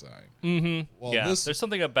Predator design. Mm-hmm. Well, yeah, there's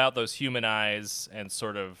something about those human eyes and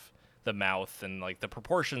sort of the mouth and like the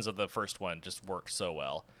proportions of the first one just work so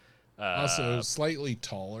well. Also, slightly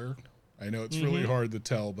taller. I know it's really hard to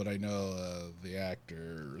tell, but I know the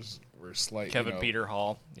actors were slightly. Kevin Peter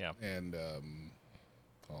Hall, yeah. And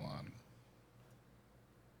hold on,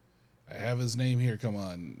 I have his name here. Come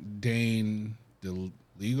on, Dane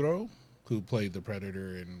DeLigro, who played the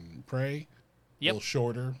Predator in Prey. Yep. A little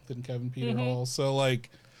shorter than Kevin Peter Hall, so like,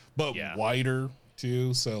 but wider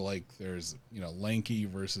too. So like, there's lanky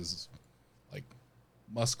versus like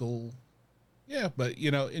muscle. Yeah, but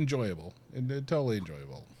enjoyable and totally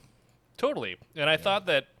enjoyable. Totally, and I thought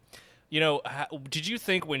that, did you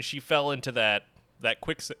think when she fell into that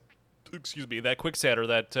quicksand or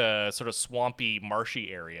that sort of swampy,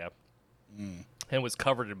 marshy area, and was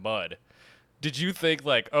covered in mud? Did you think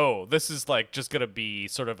like, oh, this is like just gonna be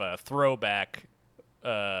sort of a throwback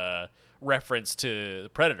reference to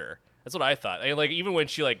Predator? That's what I thought. And like even when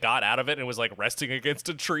she like got out of it and was like resting against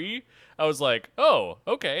a tree, I was like, oh,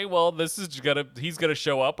 okay, well he's gonna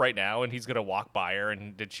show up right now and he's gonna walk by her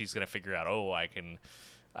and then she's gonna figure out, oh, I can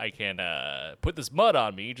put this mud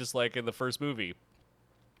on me just like in the first movie.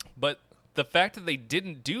 But the fact that they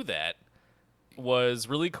didn't do that was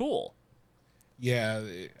really cool. Yeah,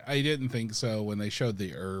 I didn't think so when they showed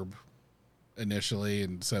the herb initially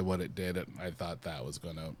and said what it did. I thought that was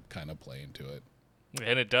going to kind of play into it.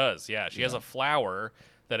 And it does, yeah. She has a flower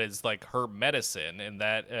that is like her medicine, and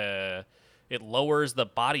that it lowers the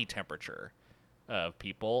body temperature of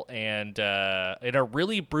people. And in a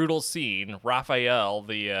really brutal scene, Raphael,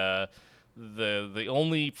 the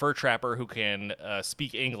only fur trapper who can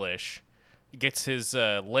speak English, gets his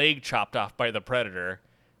leg chopped off by the Predator.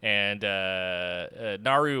 And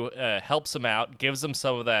Naru helps him out, gives him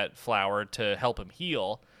some of that flour to help him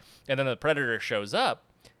heal. And then the Predator shows up,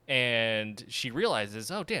 and she realizes,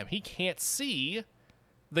 oh, damn, he can't see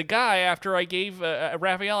the guy after I gave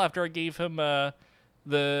Raphael after I gave him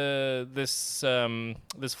this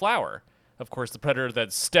flower. Of course, the Predator then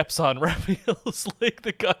steps on Raphael's leg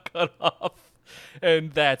that got cut off,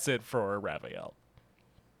 and that's it for Raphael.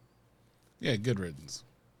 Yeah, good riddance.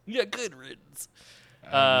 Yeah, good riddance.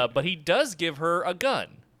 But he does give her a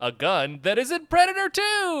gun that is in Predator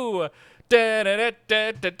 2.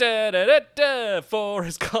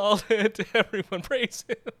 Forrest called it. Everyone praise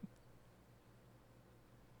him.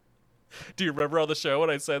 Do you remember on the show when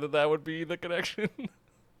I said that would be the connection?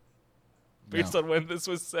 based on when this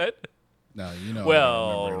was set? No, you know. I don't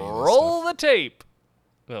Well, remember any of this roll stuff. the tape.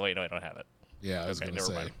 Oh, wait, no, I don't have it. Yeah, I was Okay, gonna never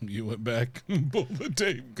say mind. you went back and pulled the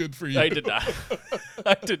tape. Good for you. I did not.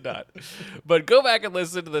 I did not. But go back and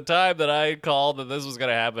listen to the time that I called that this was going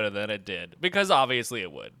to happen, and then it did. Because obviously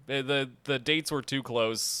it would. The dates were too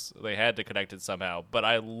close. They had to connect it somehow. But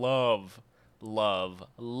I love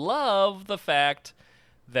the fact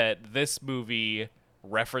that this movie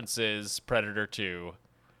references Predator 2,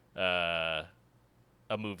 a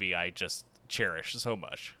movie I just cherish so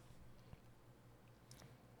much.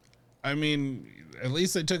 I mean, at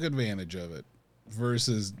least they took advantage of it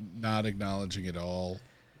versus not acknowledging it all.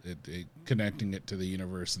 It connecting it to the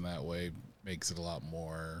universe in that way makes it a lot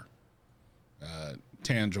more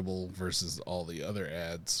tangible versus all the other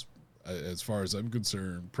ads. As far as I'm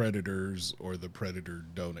concerned, Predators or the Predator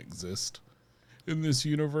don't exist in this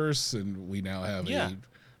universe, and we now have Yeah. a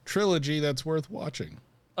trilogy that's worth watching.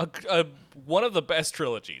 One of the best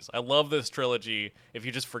trilogies. I love this trilogy. If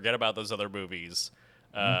you just forget about those other movies,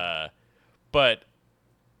 but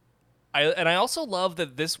I also love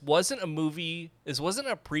that this wasn't a movie. This wasn't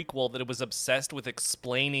a prequel that it was obsessed with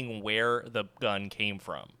explaining where the gun came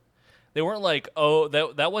from. They weren't like, oh,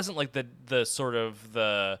 that wasn't like the sort of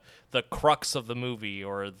the crux of the movie,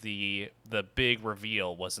 or the big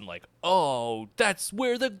reveal wasn't like, oh, that's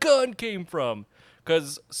where the gun came from.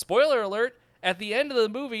 Because spoiler alert, at the end of the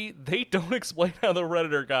movie, they don't explain how the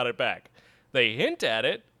Predator got it back. They hint at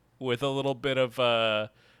it with a little bit of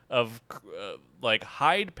like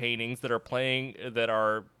hide paintings that are playing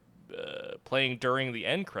during the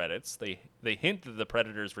end credits. They hint at the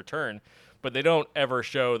Predator's return, but they don't ever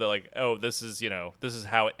show that, like, oh, this is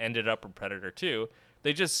how it ended up in Predator 2.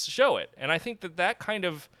 They just show it. And I think that kind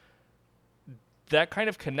of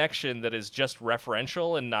connection that is just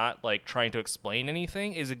referential and not like trying to explain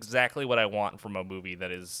anything is exactly what I want from a movie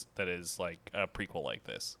that is like a prequel like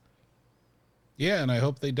this. Yeah, and I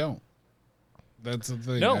hope they don't. That's the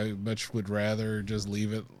thing. No. I much would rather just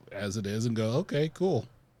leave it as it is and go, okay, cool.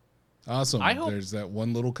 Awesome. I hope- There's that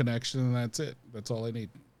one little connection and that's it. That's all I need.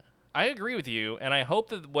 I agree with you, and I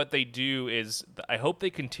hope that what they do is, I hope they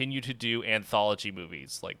continue to do anthology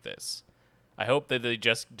movies like this. I hope that they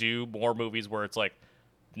just do more movies where it's like,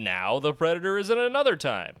 now the Predator is in another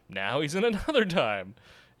time. Now he's in another time.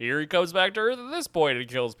 Here he comes back to Earth at this point and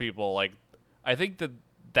kills people. Like, I think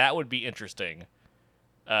that would be interesting.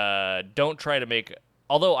 Don't try to make...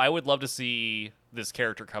 Although I would love to see this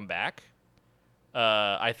character come back.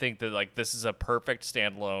 I think that, like, this is a perfect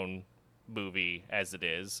standalone movie as it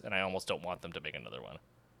is, and I almost don't want them to make another one.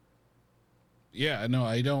 Yeah, no,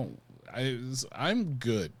 I don't. I'm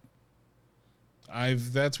good.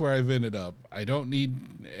 That's where I've ended up. I don't need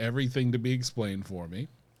everything to be explained for me.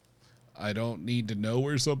 I don't need to know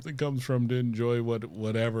where something comes from to enjoy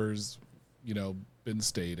whatever's, been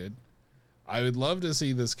stated. I would love to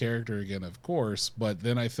see this character again, of course, but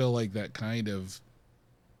then I feel like that kind of,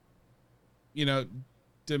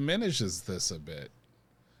 diminishes this a bit.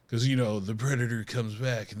 Because, the Predator comes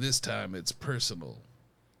back, and this time it's personal.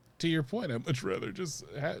 To your point, I'd much rather just,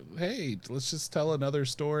 hey, let's just tell another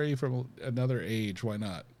story from another age. Why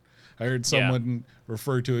not? I heard someone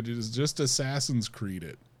refer to it as just Assassin's Creed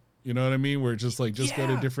it. You know what I mean? Where it's just like, go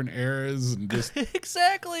to different eras and just...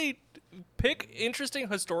 Exactly. Pick interesting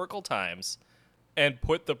historical times and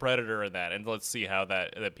put the Predator in that, and let's see how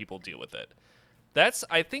that people deal with it.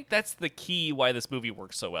 I think that's the key why this movie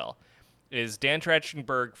works so well. Is Dan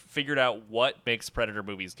Trachtenberg figured out what makes Predator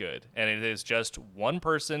movies good, and it is just one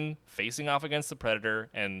person facing off against the Predator,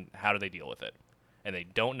 and how do they deal with it? And they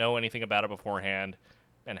don't know anything about it beforehand,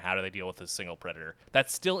 and how do they deal with this single Predator?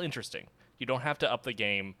 That's still interesting. You don't have to up the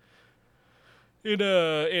game in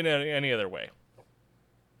any other way.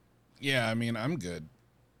 Yeah, I mean, I'm good.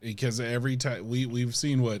 Because every time we've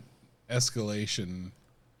seen what escalation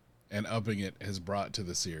and upping it has brought to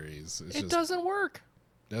the series. It doesn't work.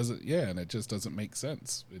 And it just doesn't make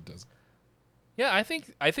sense. It doesn't. Yeah, I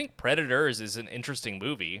think Predators is an interesting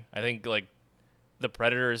movie. I think, like, the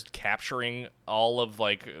Predator is capturing all of,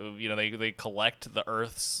 like, they collect the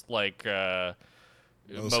Earth's, like, most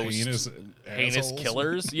heinous assholes.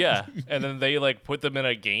 killers. Yeah, and then they, like, put them in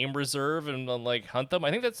a game reserve and like hunt them.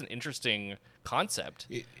 I think that's an interesting concept,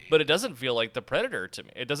 but it doesn't feel like the Predator to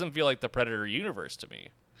me. It doesn't feel like the Predator universe to me.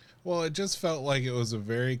 Well, it just felt like it was a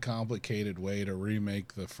very complicated way to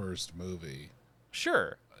remake the first movie.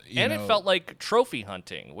 Sure. It felt like trophy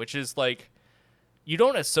hunting, which is like, you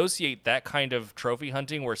don't associate that kind of trophy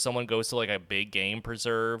hunting where someone goes to like a big game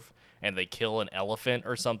preserve and they kill an elephant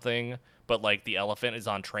or something, but like the elephant is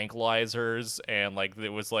on tranquilizers and like it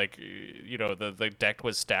was like, you know, the deck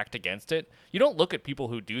was stacked against it. You don't look at people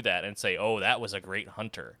who do that and say, oh, that was a great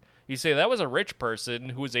hunter. You say that was a rich person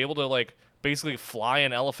who was able to like basically fly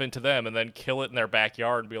an elephant to them and then kill it in their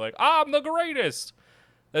backyard and be like, I'm the greatest.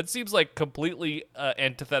 That seems like completely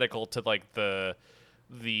antithetical to like the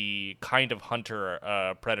kind of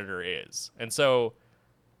hunter Predator is, and so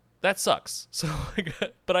that sucks. So,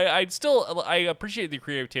 but I appreciate the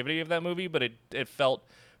creativity of that movie, but it felt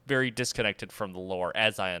very disconnected from the lore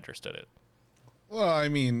as I understood it. Well, I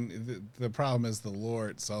mean, the problem is the lore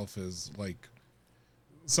itself is like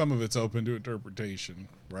some of it's open to interpretation,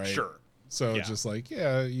 right? Sure. So Yeah. it's just like,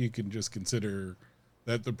 yeah, you can just consider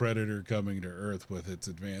that the Predator coming to Earth with its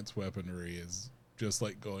advanced weaponry is just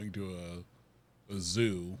like going to a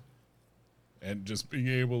zoo and just being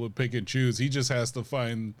able to pick and choose. He just has to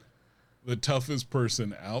find the toughest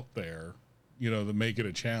person out there, you know, to make it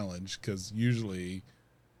a challenge. Because usually,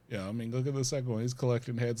 yeah, I mean, look at the second one. He's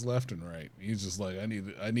collecting heads left and right. He's just like,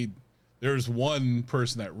 I need. There's one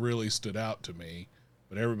person that really stood out to me,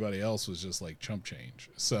 but everybody else was just like chump change.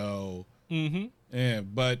 So, yeah,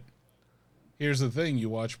 but here's the thing: you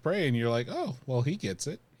watch Prey, and you're like, oh, well, he gets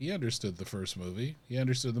it. He understood the first movie. He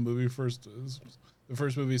understood the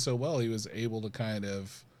first movie so well. He was able to kind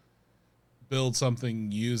of build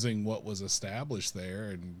something using what was established there,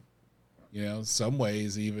 and you know, some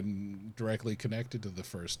ways even directly connected to the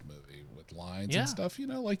first movie with lines Yeah. and stuff. You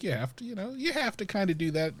know, like you have to kind of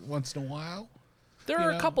do that once in a while. There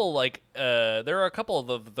are a couple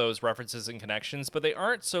of those references and connections, but they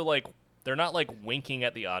aren't so like they're not like winking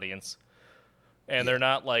at the audience, and they're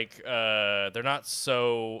not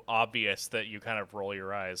so obvious that you kind of roll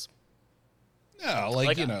your eyes. No,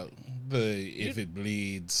 Like, you know, if it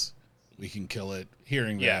bleeds, we can kill it.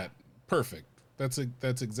 Hearing Yeah. that, perfect. That's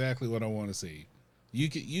exactly what I want to see.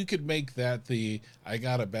 You could make that I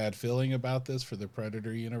got a bad feeling about this for the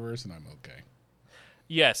Predator universe, and I'm okay.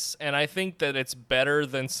 Yes, and I think that it's better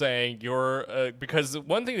than saying you're because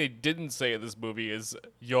one thing they didn't say in this movie is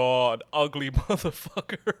you're an ugly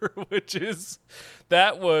motherfucker,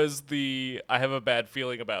 that was the I have a bad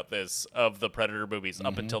feeling about this of the Predator movies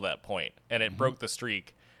up until that point, and it broke the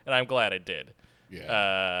streak, and I'm glad it did.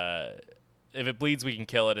 Yeah. If it bleeds, we can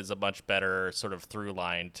kill it is a much better sort of through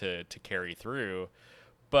line to carry through,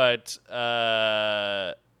 but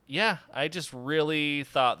yeah, I just really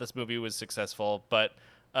thought this movie was successful. But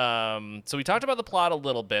so we talked about the plot a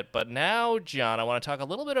little bit, but now, John, I want to talk a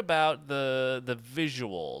little bit about the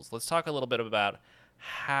visuals. Let's talk a little bit about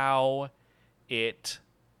how it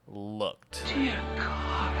looked. Dear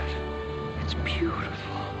God, it's beautiful.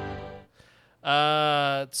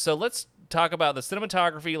 So let's talk about the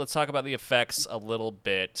cinematography. Let's talk about the effects a little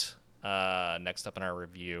bit next up in our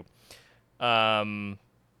review. So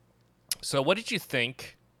what did you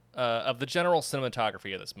think of the general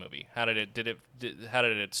cinematography of this movie? How did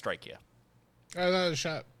it strike you? I thought it was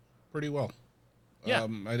shot pretty well. Yeah.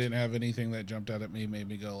 I didn't have anything that jumped out at me, made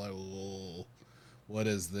me go like, whoa, what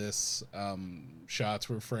is this? Shots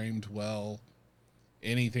were framed well.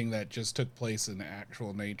 Anything that just took place in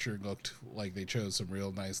actual nature looked like they chose some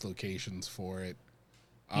real nice locations for it.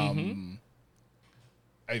 I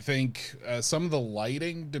think some of the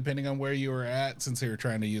lighting, depending on where you were at, since they were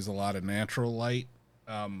trying to use a lot of natural light,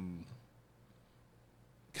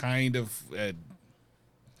 kind of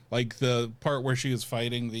like the part where she was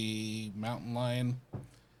fighting the mountain lion,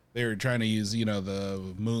 they were trying to use, you know, the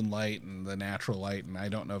moonlight and the natural light, and I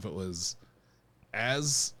don't know if it was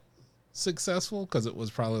as successful because it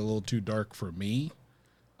was probably a little too dark for me.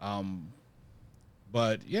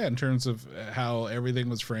 But yeah, in terms of how everything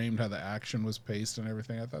was framed, how the action was paced and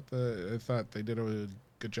everything, I thought they did a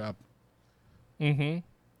good job.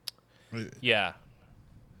 Yeah.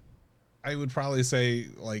 I would probably say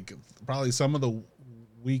like probably some of the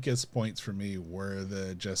weakest points for me were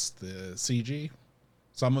the CG.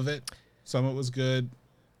 Some of it was good.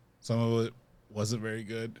 Some of it wasn't very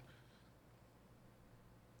good.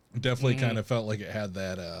 Definitely kind of felt like it had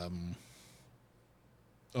that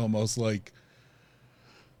almost like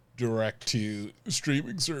direct to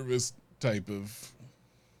streaming service type of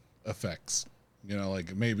effects. You know,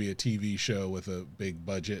 like maybe a TV show with a big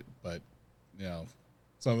budget, but you know,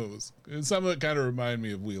 some of it kind of reminded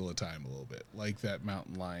me of Wheel of Time a little bit, like that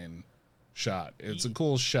mountain lion shot. It's a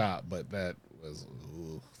cool shot, but that was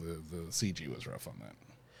the CG was rough on that.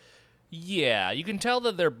 Yeah, you can tell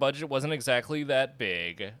that their budget wasn't exactly that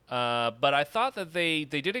big, but I thought that they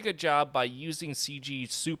did a good job by using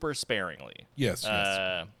CG super sparingly. Yes.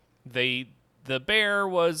 They the bear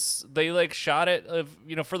was, they like shot it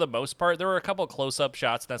for the most part. There were a couple close-up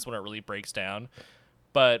shots, and that's when it really breaks down.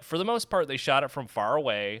 But for the most part, they shot it from far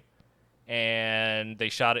away, and they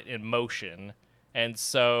shot it in motion. And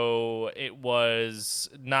so it was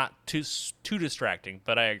not too distracting,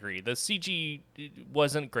 but I agree. The CG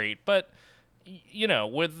wasn't great, but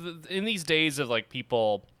in these days of like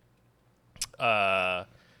people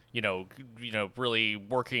really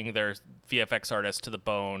working their VFX artists to the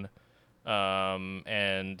bone,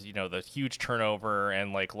 and the huge turnover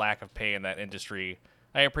and like lack of pay in that industry,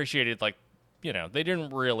 I appreciated they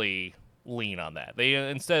didn't really lean on that. They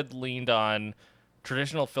instead leaned on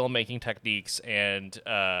traditional filmmaking techniques and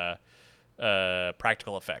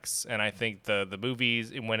practical effects. And I think the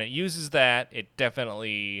movies, when it uses that, it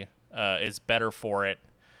definitely is better for it.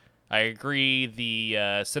 I agree. The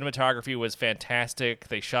cinematography was fantastic.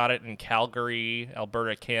 They shot it in Calgary,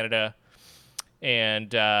 Alberta, Canada.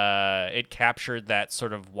 And it captured that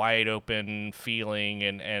sort of wide open feeling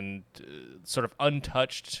and sort of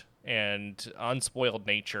untouched and unspoiled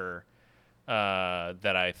nature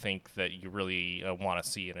that I think that you really want to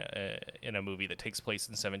see in a movie that takes place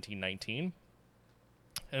in 1719.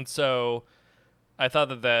 And so I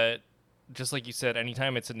thought that just like you said,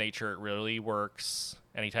 anytime it's in nature, it really works.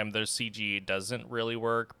 Anytime there's CG, it doesn't really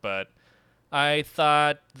work. But I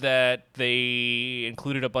thought that they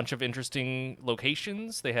included a bunch of interesting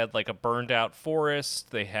locations. They had like a burned out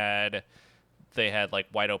forest. They had like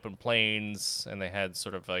wide open plains, and they had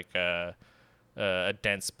sort of like a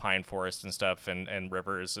dense pine forest and stuff, and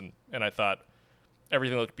rivers, and I thought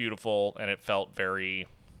everything looked beautiful, and it felt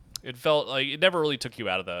like it never really took you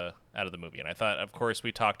out of the movie. And I thought, of course,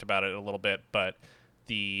 we talked about it a little bit, but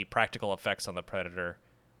the practical effects on the Predator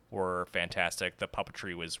were fantastic. The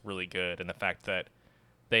puppetry was really good, and the fact that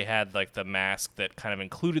they had like the mask that kind of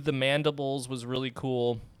included the mandibles was really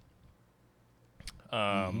cool.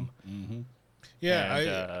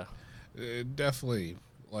 Yeah, definitely,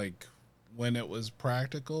 like, when it was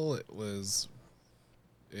practical, it was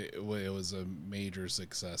a major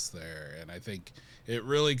success there, and I think it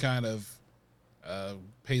really kind of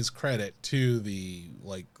pays credit to the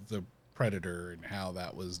Predator and how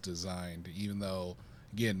that was designed. Even though,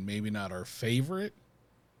 again, maybe not our favorite,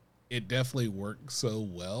 it definitely worked so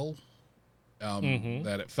well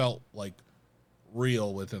that it felt like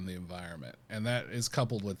real within the environment, and that is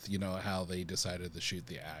coupled with how they decided to shoot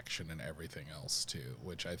the action and everything else too,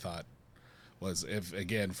 which I thought was, if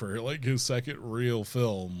again for like his second real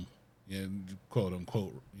film, in quote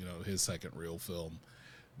unquote, his second real film,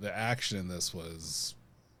 the action in this was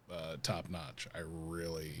top notch. I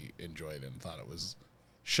really enjoyed it and thought it was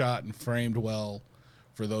shot and framed well.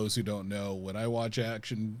 For those who don't know, when I watch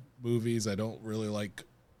action movies, I don't really like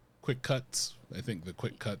quick cuts. I think the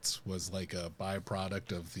quick cuts was like a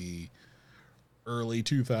byproduct of the early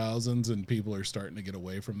 2000s, and people are starting to get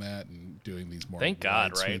away from that and doing these more. Thank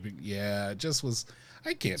God, right? Yeah, it just was.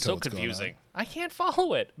 I can't tell so what's confusing. Going on. I can't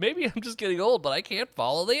follow it. Maybe I'm just getting old, but I can't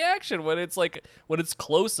follow the action when it's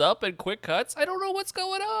close up and quick cuts. I don't know what's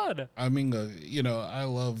going on. I mean, I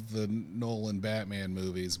love the Nolan Batman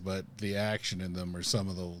movies, but the action in them are some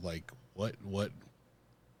of the what?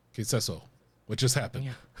 ¿Qué es eso? What just happened?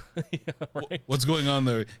 Yeah, right. What's going on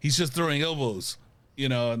there? He's just throwing elbows.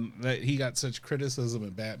 And that he got such criticism in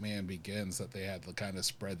Batman Begins that they had to kind of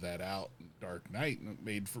spread that out in Dark Knight, and it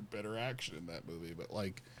made for better action in that movie. But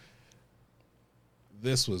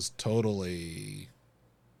this was totally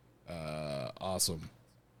awesome.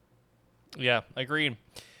 Yeah, agreed.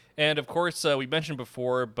 And of course, we mentioned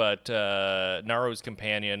before, but Naru's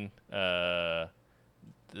companion, her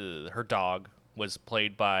dog, was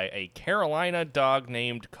played by a Carolina dog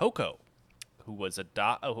named Coco, who was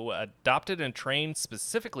adopted and trained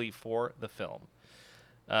specifically for the film.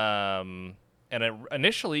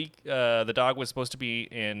 Initially, the dog was supposed to be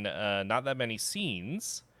in not that many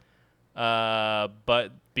scenes,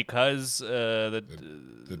 but because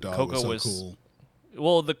the dog Coco was so cool.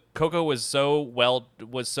 Well, the Coco took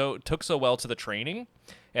so well to the training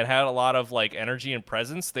and had a lot of energy and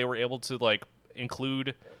presence, they were able to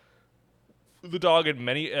include the dog in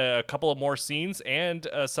a couple of more scenes and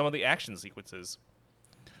some of the action sequences.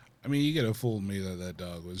 I mean, you could have fooled me that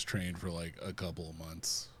dog was trained for a couple of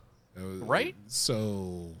months. Right?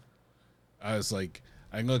 So I was like,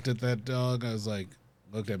 I looked at that dog. I was like,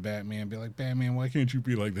 looked at Batman and be like, Batman, why can't you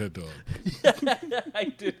be like that dog?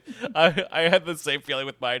 I did. I had the same feeling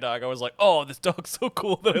with my dog. I was like, oh, this dog's so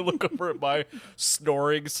cool. Then I look over at my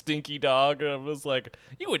snoring, stinky dog, and I was like,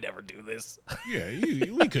 you would never do this. Yeah,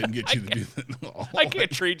 we couldn't get you to do that at all. I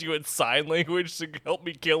can't train you in sign language to help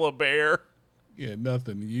me kill a bear. Yeah,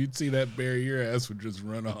 nothing. You'd see that bear, your ass would just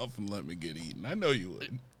run off and let me get eaten. I know you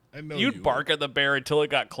would. I know You'd bark at the bear until it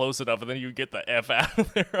got close enough, and then you'd get the F out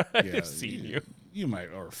of there. I've seen you. You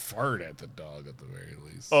might, or fart at the dog at the very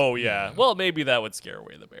least. Oh, yeah. Well, maybe that would scare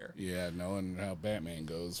away the bear. Yeah, knowing how Batman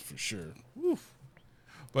goes, for sure. Woof.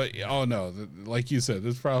 But, oh, no, like you said,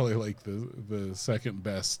 this is probably like the second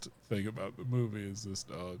best thing about the movie is this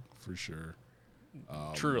dog, for sure.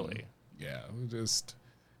 Truly. Yeah, just,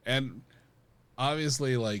 and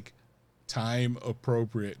obviously, like,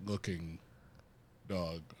 time-appropriate looking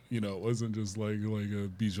dog. You know, it wasn't just like a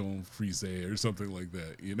Bichon Frise or something like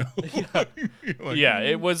that, you know? Like, Yeah,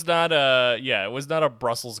 it was not a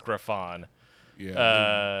Brussels Griffon.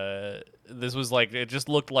 yeah. This was like, it just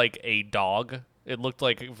looked like a dog. It looked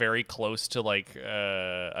like very close to like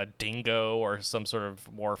a dingo or some sort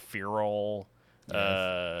of more feral,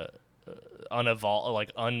 unevolved,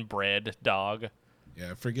 like unbred dog.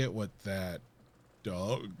 Yeah, I forget what that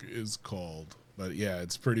dog is called. But yeah,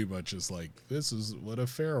 it's pretty much just like, this is what a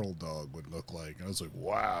feral dog would look like. And I was like,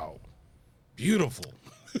 wow, beautiful.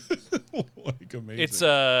 Like, amazing. It's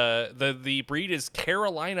the breed is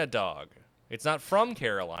Carolina dog. It's not from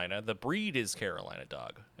Carolina. The breed is Carolina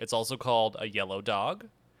dog. It's also called a yellow dog,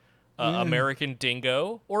 American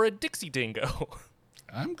dingo, or a Dixie dingo.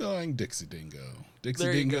 I'm going Dixie Dingo. Dixie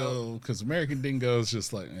There you Dingo, because American Dingo is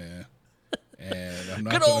just like, eh. And I'm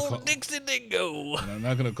not Good gonna old call, Dixie dingo. and I'm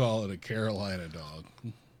not gonna call it a Carolina dog,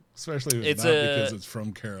 especially if it's It's not a- because it's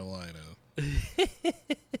from Carolina.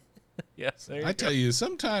 Yes, there you I go. tell you,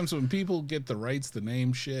 sometimes when people get the rights to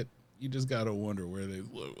name shit, you just gotta wonder where they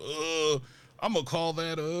look. I'm gonna call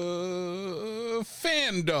that a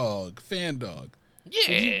fan dog. Fan dog.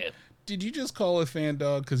 Yeah. Did you just call it fan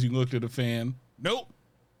dog because you looked at a fan? Nope.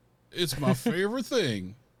 It's my favorite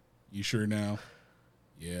thing. You sure now?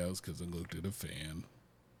 Yeah, it was because I looked at a fan.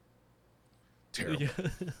 Terrible.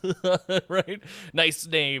 Right? Nice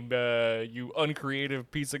name, you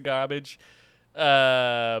uncreative piece of garbage.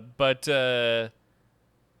 But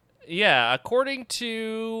yeah, according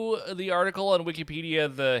to the article on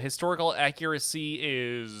Wikipedia, the historical accuracy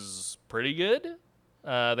is pretty good.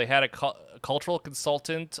 They had a cultural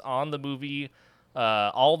consultant on the movie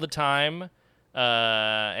all the time.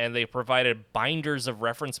 And they provided binders of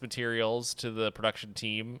reference materials to the production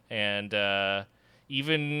team and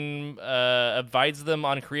even advised them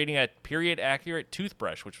on creating a period-accurate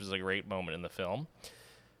toothbrush, which was a great moment in the film.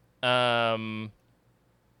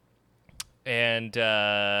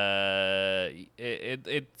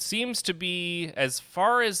 It seems to be, as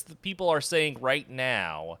far as the people are saying right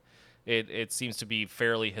now, it seems to be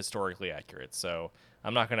fairly historically accurate. So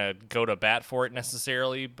I'm not going to go to bat for it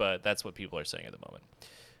necessarily, but that's what people are saying at the moment.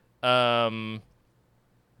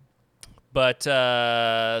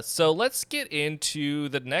 So let's get into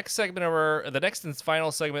the next segment of the next and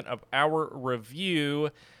final segment of our review,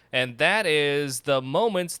 and that is the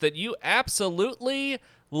moments that you absolutely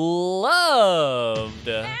loved.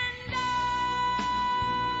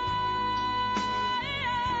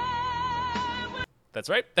 That's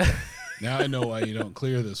right. Now I know why you don't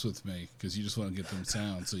clear this with me, because you just want to get them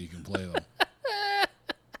sounds so you can play them.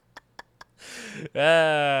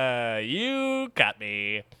 You got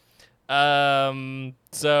me.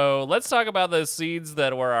 So let's talk about the scenes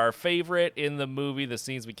that were our favorite in the movie, the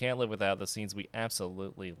scenes we can't live without, the scenes we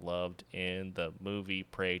absolutely loved in the movie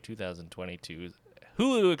Prey 2022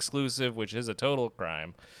 Hulu exclusive, which is a total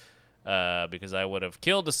crime, because I would have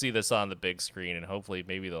killed to see this on the big screen, and hopefully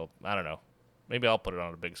maybe I don't know. Maybe I'll put it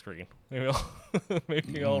on a big screen. Maybe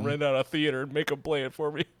I'll rent out a theater and make them play it for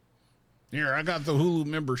me. Here, I got the Hulu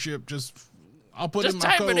membership. I'll put Just in my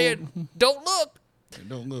type code. it in. Don't look.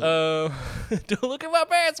 Don't look. Don't look at my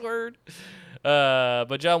password.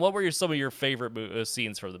 But John, what were some of your favorite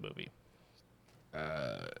scenes from the movie?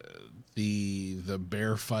 The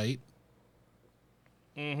bear fight.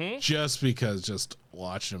 Mm-hmm. Just because just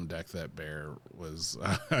watching him deck that bear was,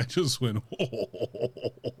 I just went,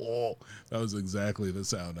 oh, that was exactly the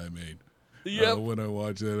sound I made. Yep. When I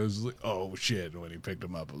watched it, I was like, oh shit. When he picked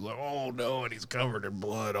him up, I was like, oh no, and he's covered in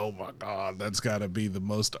blood. Oh my God. That's got to be the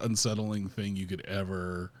most unsettling thing you could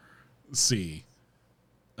ever see.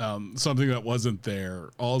 Something that wasn't there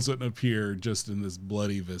all of a sudden appeared just in this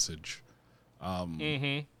bloody visage.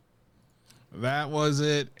 Mm-hmm. That was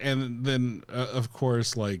it. And then, of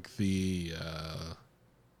course, like the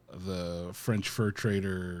French fur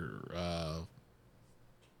trader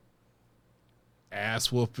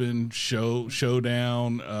ass whooping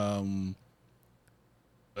showdown,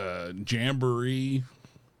 jamboree.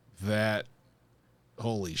 That,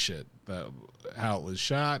 holy shit! How it was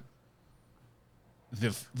shot.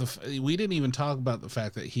 We didn't even talk about the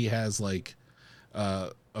fact that he has like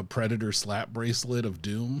a Predator slap bracelet of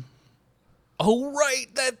doom. Oh, right.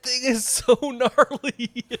 That thing is so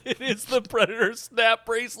gnarly. It is the Predator snap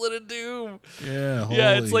bracelet of doom. Yeah,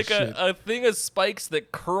 Yeah, it's holy like shit. a thing of spikes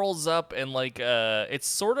that curls up and like it's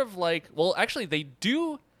sort of like, well, actually they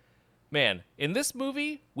do, man, in this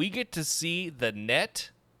movie we get to see the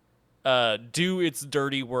net do its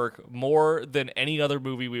dirty work more than any other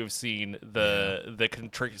movie we've seen. The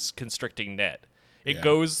constricting net. It Yeah.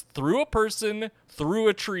 goes through a person, through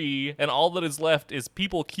a tree, and all that is left is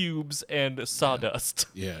people cubes and sawdust.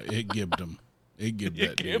 Yeah, it gibbed him. It gibbed It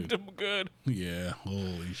that gave dude. him good. Yeah,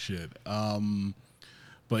 holy shit.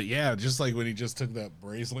 But yeah, just like when he just took that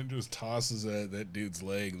bracelet and just tosses that dude's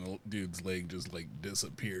leg, and the dude's leg just like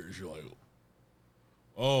disappears. You're like,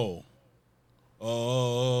 oh,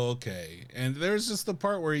 okay. And there's just the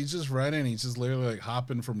part where he's just running, he's just literally like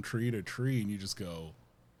hopping from tree to tree, and you just go,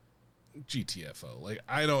 GTFO. Like,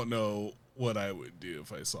 I don't know what I would do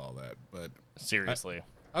if I saw that, but Seriously.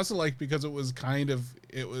 I also like because it was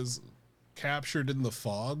captured in the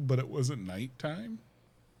fog, but it wasn't nighttime.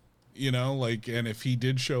 You know, like, and if he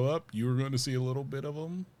did show up, you were going to see a little bit of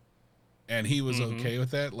him, and he was okay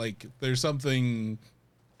with that. Like, there's something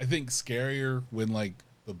I think scarier when like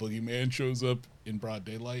the boogeyman shows up in broad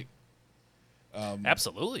daylight.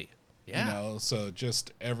 Absolutely. Yeah. You know, so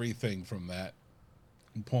just everything from that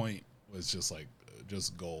point was just like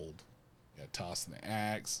just gold. Yeah, tossing the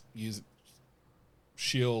axe, use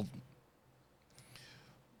shield,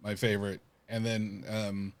 my favorite, and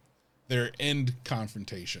then their end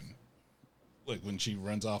confrontation, like when she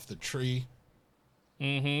runs off the tree.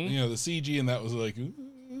 Mm-hmm. You know, the CG and that was like,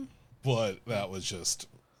 "Ooh," but that was just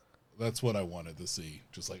that's what I wanted to see.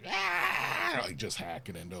 Just like like just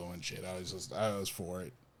hacking into him and shit. I was for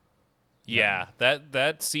it. Yeah,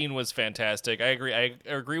 that scene was fantastic. I agree. I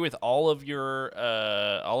agree with all of your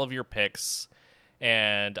picks,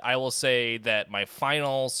 and I will say that my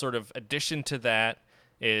final sort of addition to that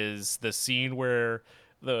is the scene where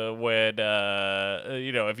when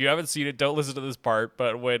if you haven't seen it, don't listen to this part.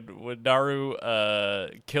 But when Naru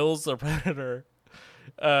kills the Predator,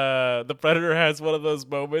 the Predator has one of those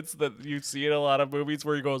moments that you see in a lot of movies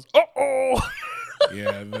where he goes, "Uh-oh."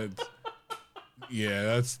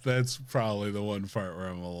 Yeah, that's probably the one part where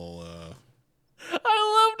I'm a little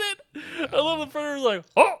I loved it. I love the Predator's like,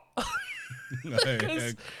 "Oh."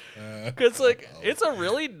 Because like it's a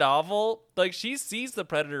really novel, like she sees the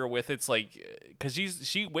Predator with its like, because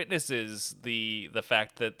she witnesses the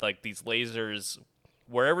fact that like these lasers,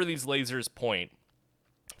 wherever these lasers point,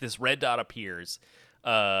 this red dot appears,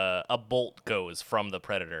 a bolt goes from the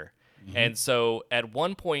Predator. And so at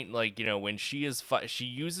one point, like, you know, when she is she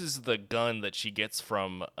uses the gun that she gets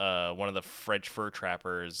from one of the French fur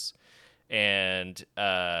trappers, and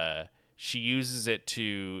she uses it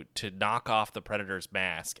to knock off the Predator's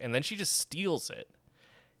mask, and then she just steals it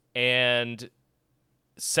and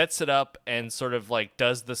sets it up and sort of like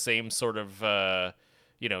does the same sort of when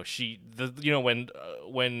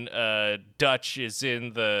Dutch is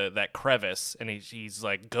in that crevice and he's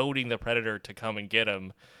like goading the Predator to come and get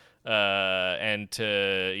him, and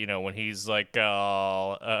to, you know, when he's like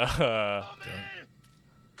Oh, man.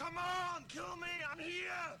 Come on, kill me. I'm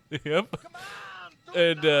here. yep. Come on. Do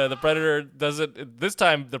it And now. the Predator doesn't. This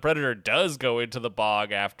time, the Predator does go into the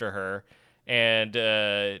bog after her, and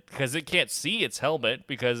because it can't see its helmet,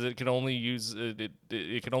 because it can only use it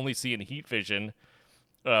can only see in heat vision.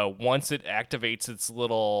 Once it activates its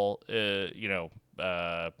little, its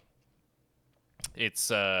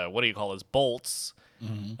what do you call it? Bolts.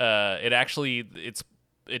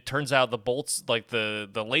 It turns out the bolts, like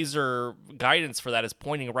the laser guidance for that, is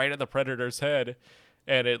pointing right at the Predator's head,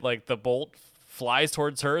 and it like the bolt flies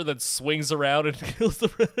towards her, then swings around and kills the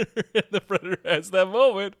Predator. And the Predator has that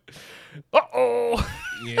moment. Uh-oh.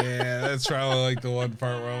 yeah, that's probably like the one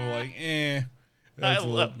part where I'm like, that's I a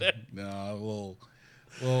little- loved it. No, a little,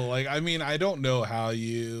 well, like, I mean, I don't know how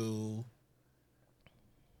you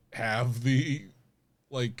have the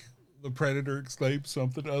Predator escape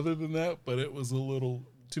something other than that, but it was a little,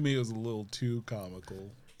 to me, it was a little too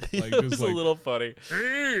comical. Like, It was a little funny.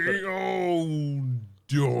 hey, oh,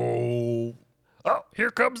 dope. Oh, here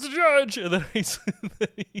comes the judge, and then he's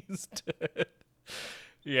dead.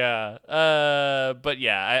 Yeah, but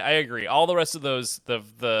yeah, I agree. All the rest of those,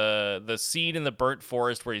 the scene in the burnt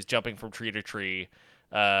forest where he's jumping from tree to tree,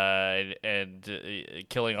 and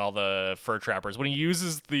killing all the fur trappers. When he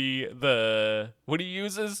uses the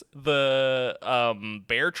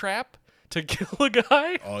bear trap to kill a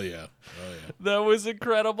guy, Oh yeah. that was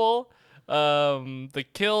incredible. The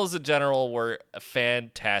kills in general were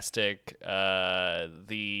fantastic.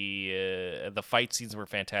 The fight scenes were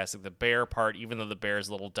fantastic. The bear part, even though the bear's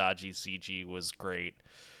little dodgy CG, was great.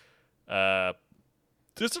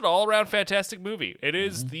 Just an all-around fantastic movie. It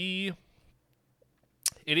is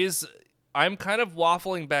I'm kind of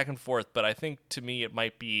waffling back and forth, but I think to me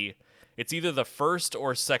it's either the first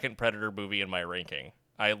or second Predator movie in my ranking.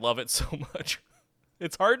 I love it so much.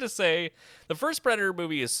 It's hard to say. The first Predator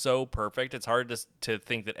movie is so perfect, it's hard to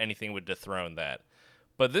think that anything would dethrone that.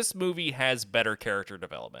 But this movie has better character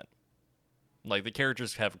development. Like, the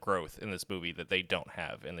characters have growth in this movie that they don't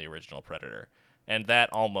have in the original Predator. And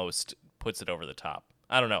that almost puts it over the top.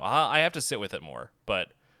 I don't know. I have to sit with it more.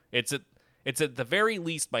 But it's at the very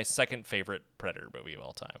least my second favorite Predator movie of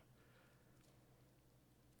all time.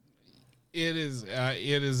 It is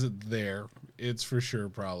there. It's for sure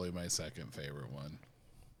probably my second favorite one.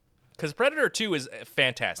 Because Predator 2 is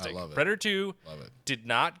fantastic. I love it. Predator 2 Love it. did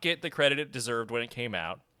not get the credit it deserved when it came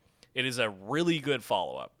out. It is a really good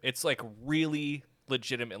follow-up. It's like really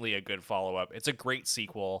legitimately a good follow-up. It's a great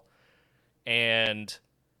sequel. And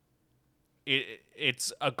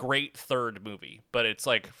it's a great third movie. But it's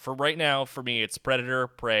like, for right now, for me, it's Predator,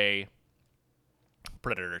 Prey,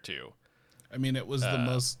 Predator 2. I mean, it was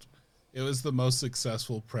the most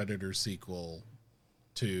successful Predator sequel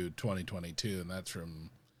to 2022, and that's from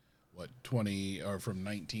from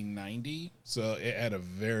 1990. So it had a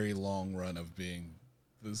very long run of being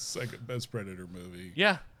the second best Predator movie.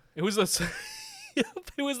 Yeah, it was the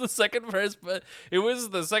it was the second best, but it was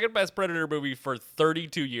the second best Predator movie for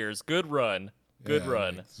 32 years. Good run, good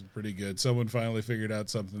run. It's pretty good. Someone finally figured out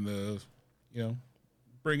something to,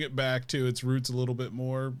 bring it back to its roots a little bit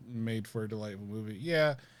more. Made for a delightful movie.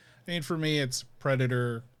 Yeah, I mean, for me, it's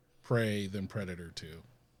Predator, Prey, then Predator 2.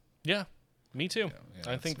 Yeah, me too.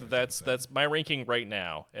 Yeah, I think that's my ranking right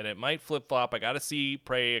now, and it might flip flop. I got to see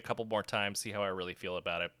Prey a couple more times, see how I really feel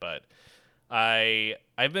about it. But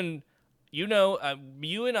I've been,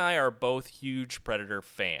 you and I are both huge Predator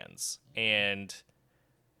fans, and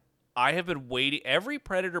I have been waiting. Every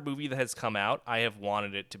Predator movie that has come out, I have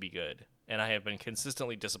wanted it to be good, and I have been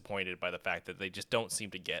consistently disappointed by the fact that they just don't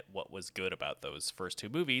seem to get what was good about those first two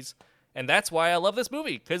movies. And that's why I love this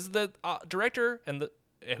movie, because the director and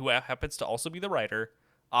who happens to also be the writer,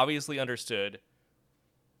 obviously understood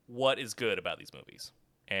what is good about these movies.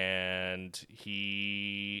 And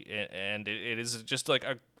it is just like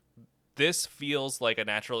this feels like a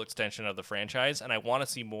natural extension of the franchise, and I want to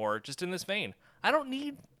see more just in this vein. I don't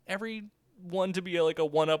need every one to be like a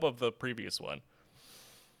one-up of the previous one.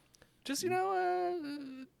 Just,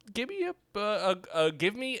 give me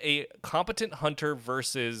a competent hunter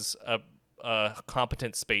versus a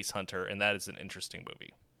competent space hunter, and that is an interesting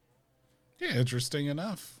movie. Yeah, interesting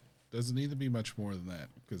enough. Doesn't need to be much more than that,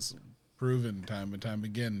 because proven time and time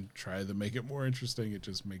again, try to make it more interesting, it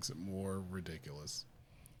just makes it more ridiculous.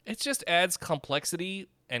 It just adds complexity,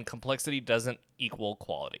 and complexity doesn't equal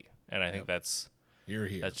quality. And I think that's Here.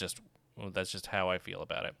 that's just how I feel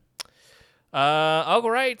about it. All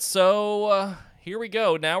right, so here we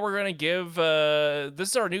go. Now we're gonna give this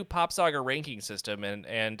is our new Pop Saga ranking system,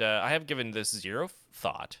 and I have given this zero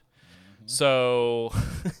thought. So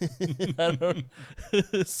I don't.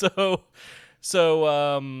 So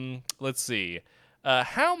let's see.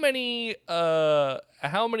 How many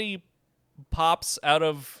pops out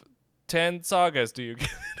of 10 sagas do you get?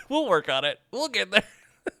 We'll work on it. We'll get there.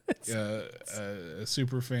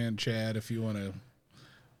 Super fan Chad, if you want to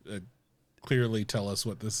clearly tell us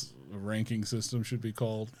what this ranking system should be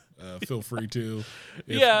called, feel free to.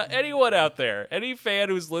 Yeah, anyone out there, any fan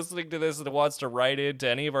who's listening to this and wants to write into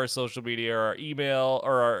any of our social media or our email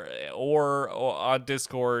or on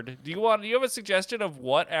Discord, do you have a suggestion of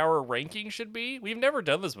what our ranking should be? We've never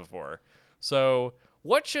done this before. So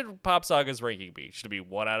what should Pop Saga's ranking be? Should it be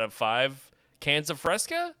 1 out of 5 cans of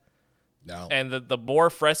Fresca? No. And the more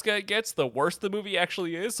Fresca it gets, the worse the movie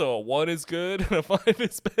actually is. So a 1 is good and a 5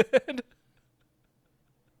 is bad.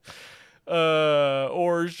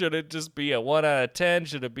 Or should it just be a 1 out of 10?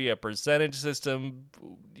 Should it be a percentage system?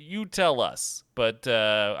 You tell us. But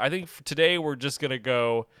I think for today we're just going to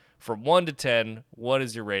go from 1 to 10. What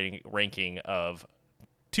is your ranking of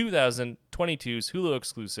 2022's Hulu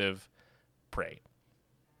exclusive Prey?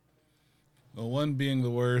 Well, 1 being the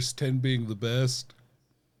worst, 10 being the best.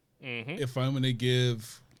 Mm-hmm. If I'm going to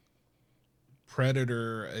give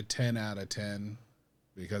Predator a 10 out of 10,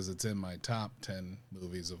 because it's in my top 10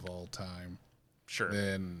 movies of all time, Sure.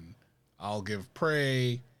 then I'll give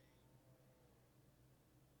Prey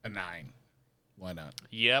a 9. Why not?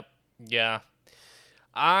 Yep. Yeah.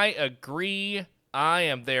 I agree. I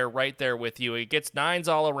am there, right there with you. It gets 9s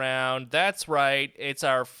all around. That's right. It's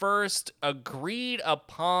our first agreed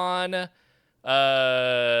upon.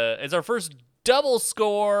 It's our first double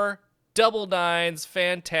score, double 9s.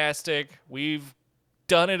 Fantastic. We've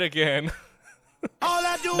done it again. All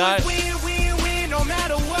I do is win, no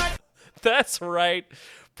matter what. That's right.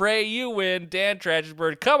 Pray you win. Dan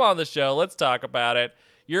Tragicbird, come on the show. Let's talk about it.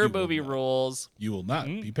 Your movie rules. You will not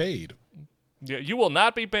be paid. You will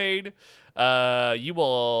not be paid. It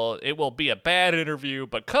will be a bad interview,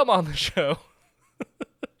 but come on the show.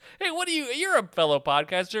 Hey, you're a fellow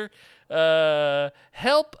podcaster.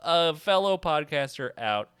 Help a fellow podcaster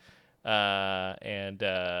out, and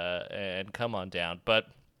come on down. But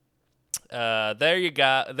there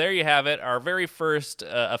you have it. Our very first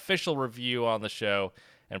official review on the show,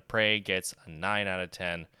 and Prey gets a 9 out of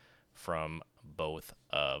 10 from both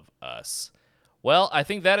of us. Well, I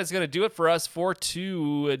think that is going to do it for us for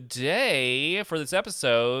today, for this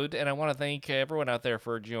episode. And I want to thank everyone out there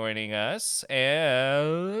for joining us.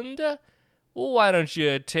 And why don't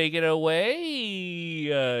you take it away,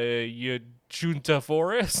 you Junta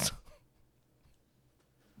Forest?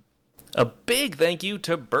 A big thank you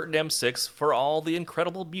to Burton M6 for all the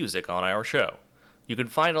incredible music on our show. You can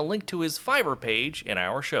find a link to his Fiverr page in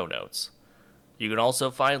our show notes. You can also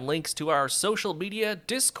find links to our social media,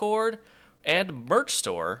 Discord, and merch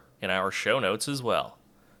store in our show notes as well.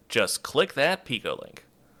 Just click that Pico link.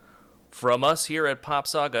 From us here at Pop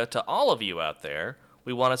Saga to all of you out there,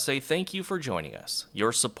 we want to say thank you for joining us.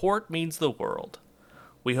 Your support means the world.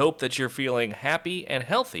 We hope that you're feeling happy and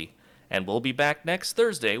healthy, and we'll be back next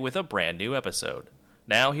Thursday with a brand new episode.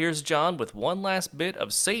 Now here's John with one last bit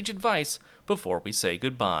of sage advice before we say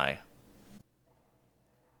goodbye.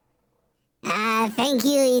 Thank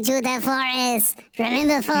you, Ichuta Forest.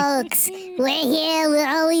 Remember, folks, we're here. We'll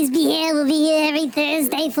always be here. We'll be here every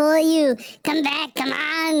Thursday for you. Come back. Come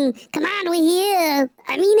on. Come on, we're here.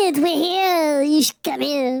 I mean it. We're here. You should come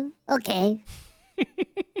here. Okay.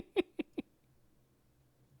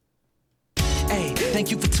 Hey, thank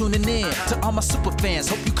you for tuning in. To all my super fans,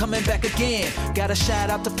 hope you coming back again. Got a shout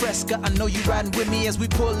out to Fresca. I know you riding with me as we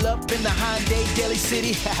pull up in the Hyundai Daly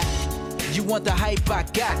City. You want the hype, I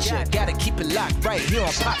gotcha. Gotta keep it locked right here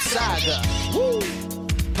on Pop Saga. Woo!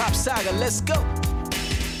 Pop Saga, let's go.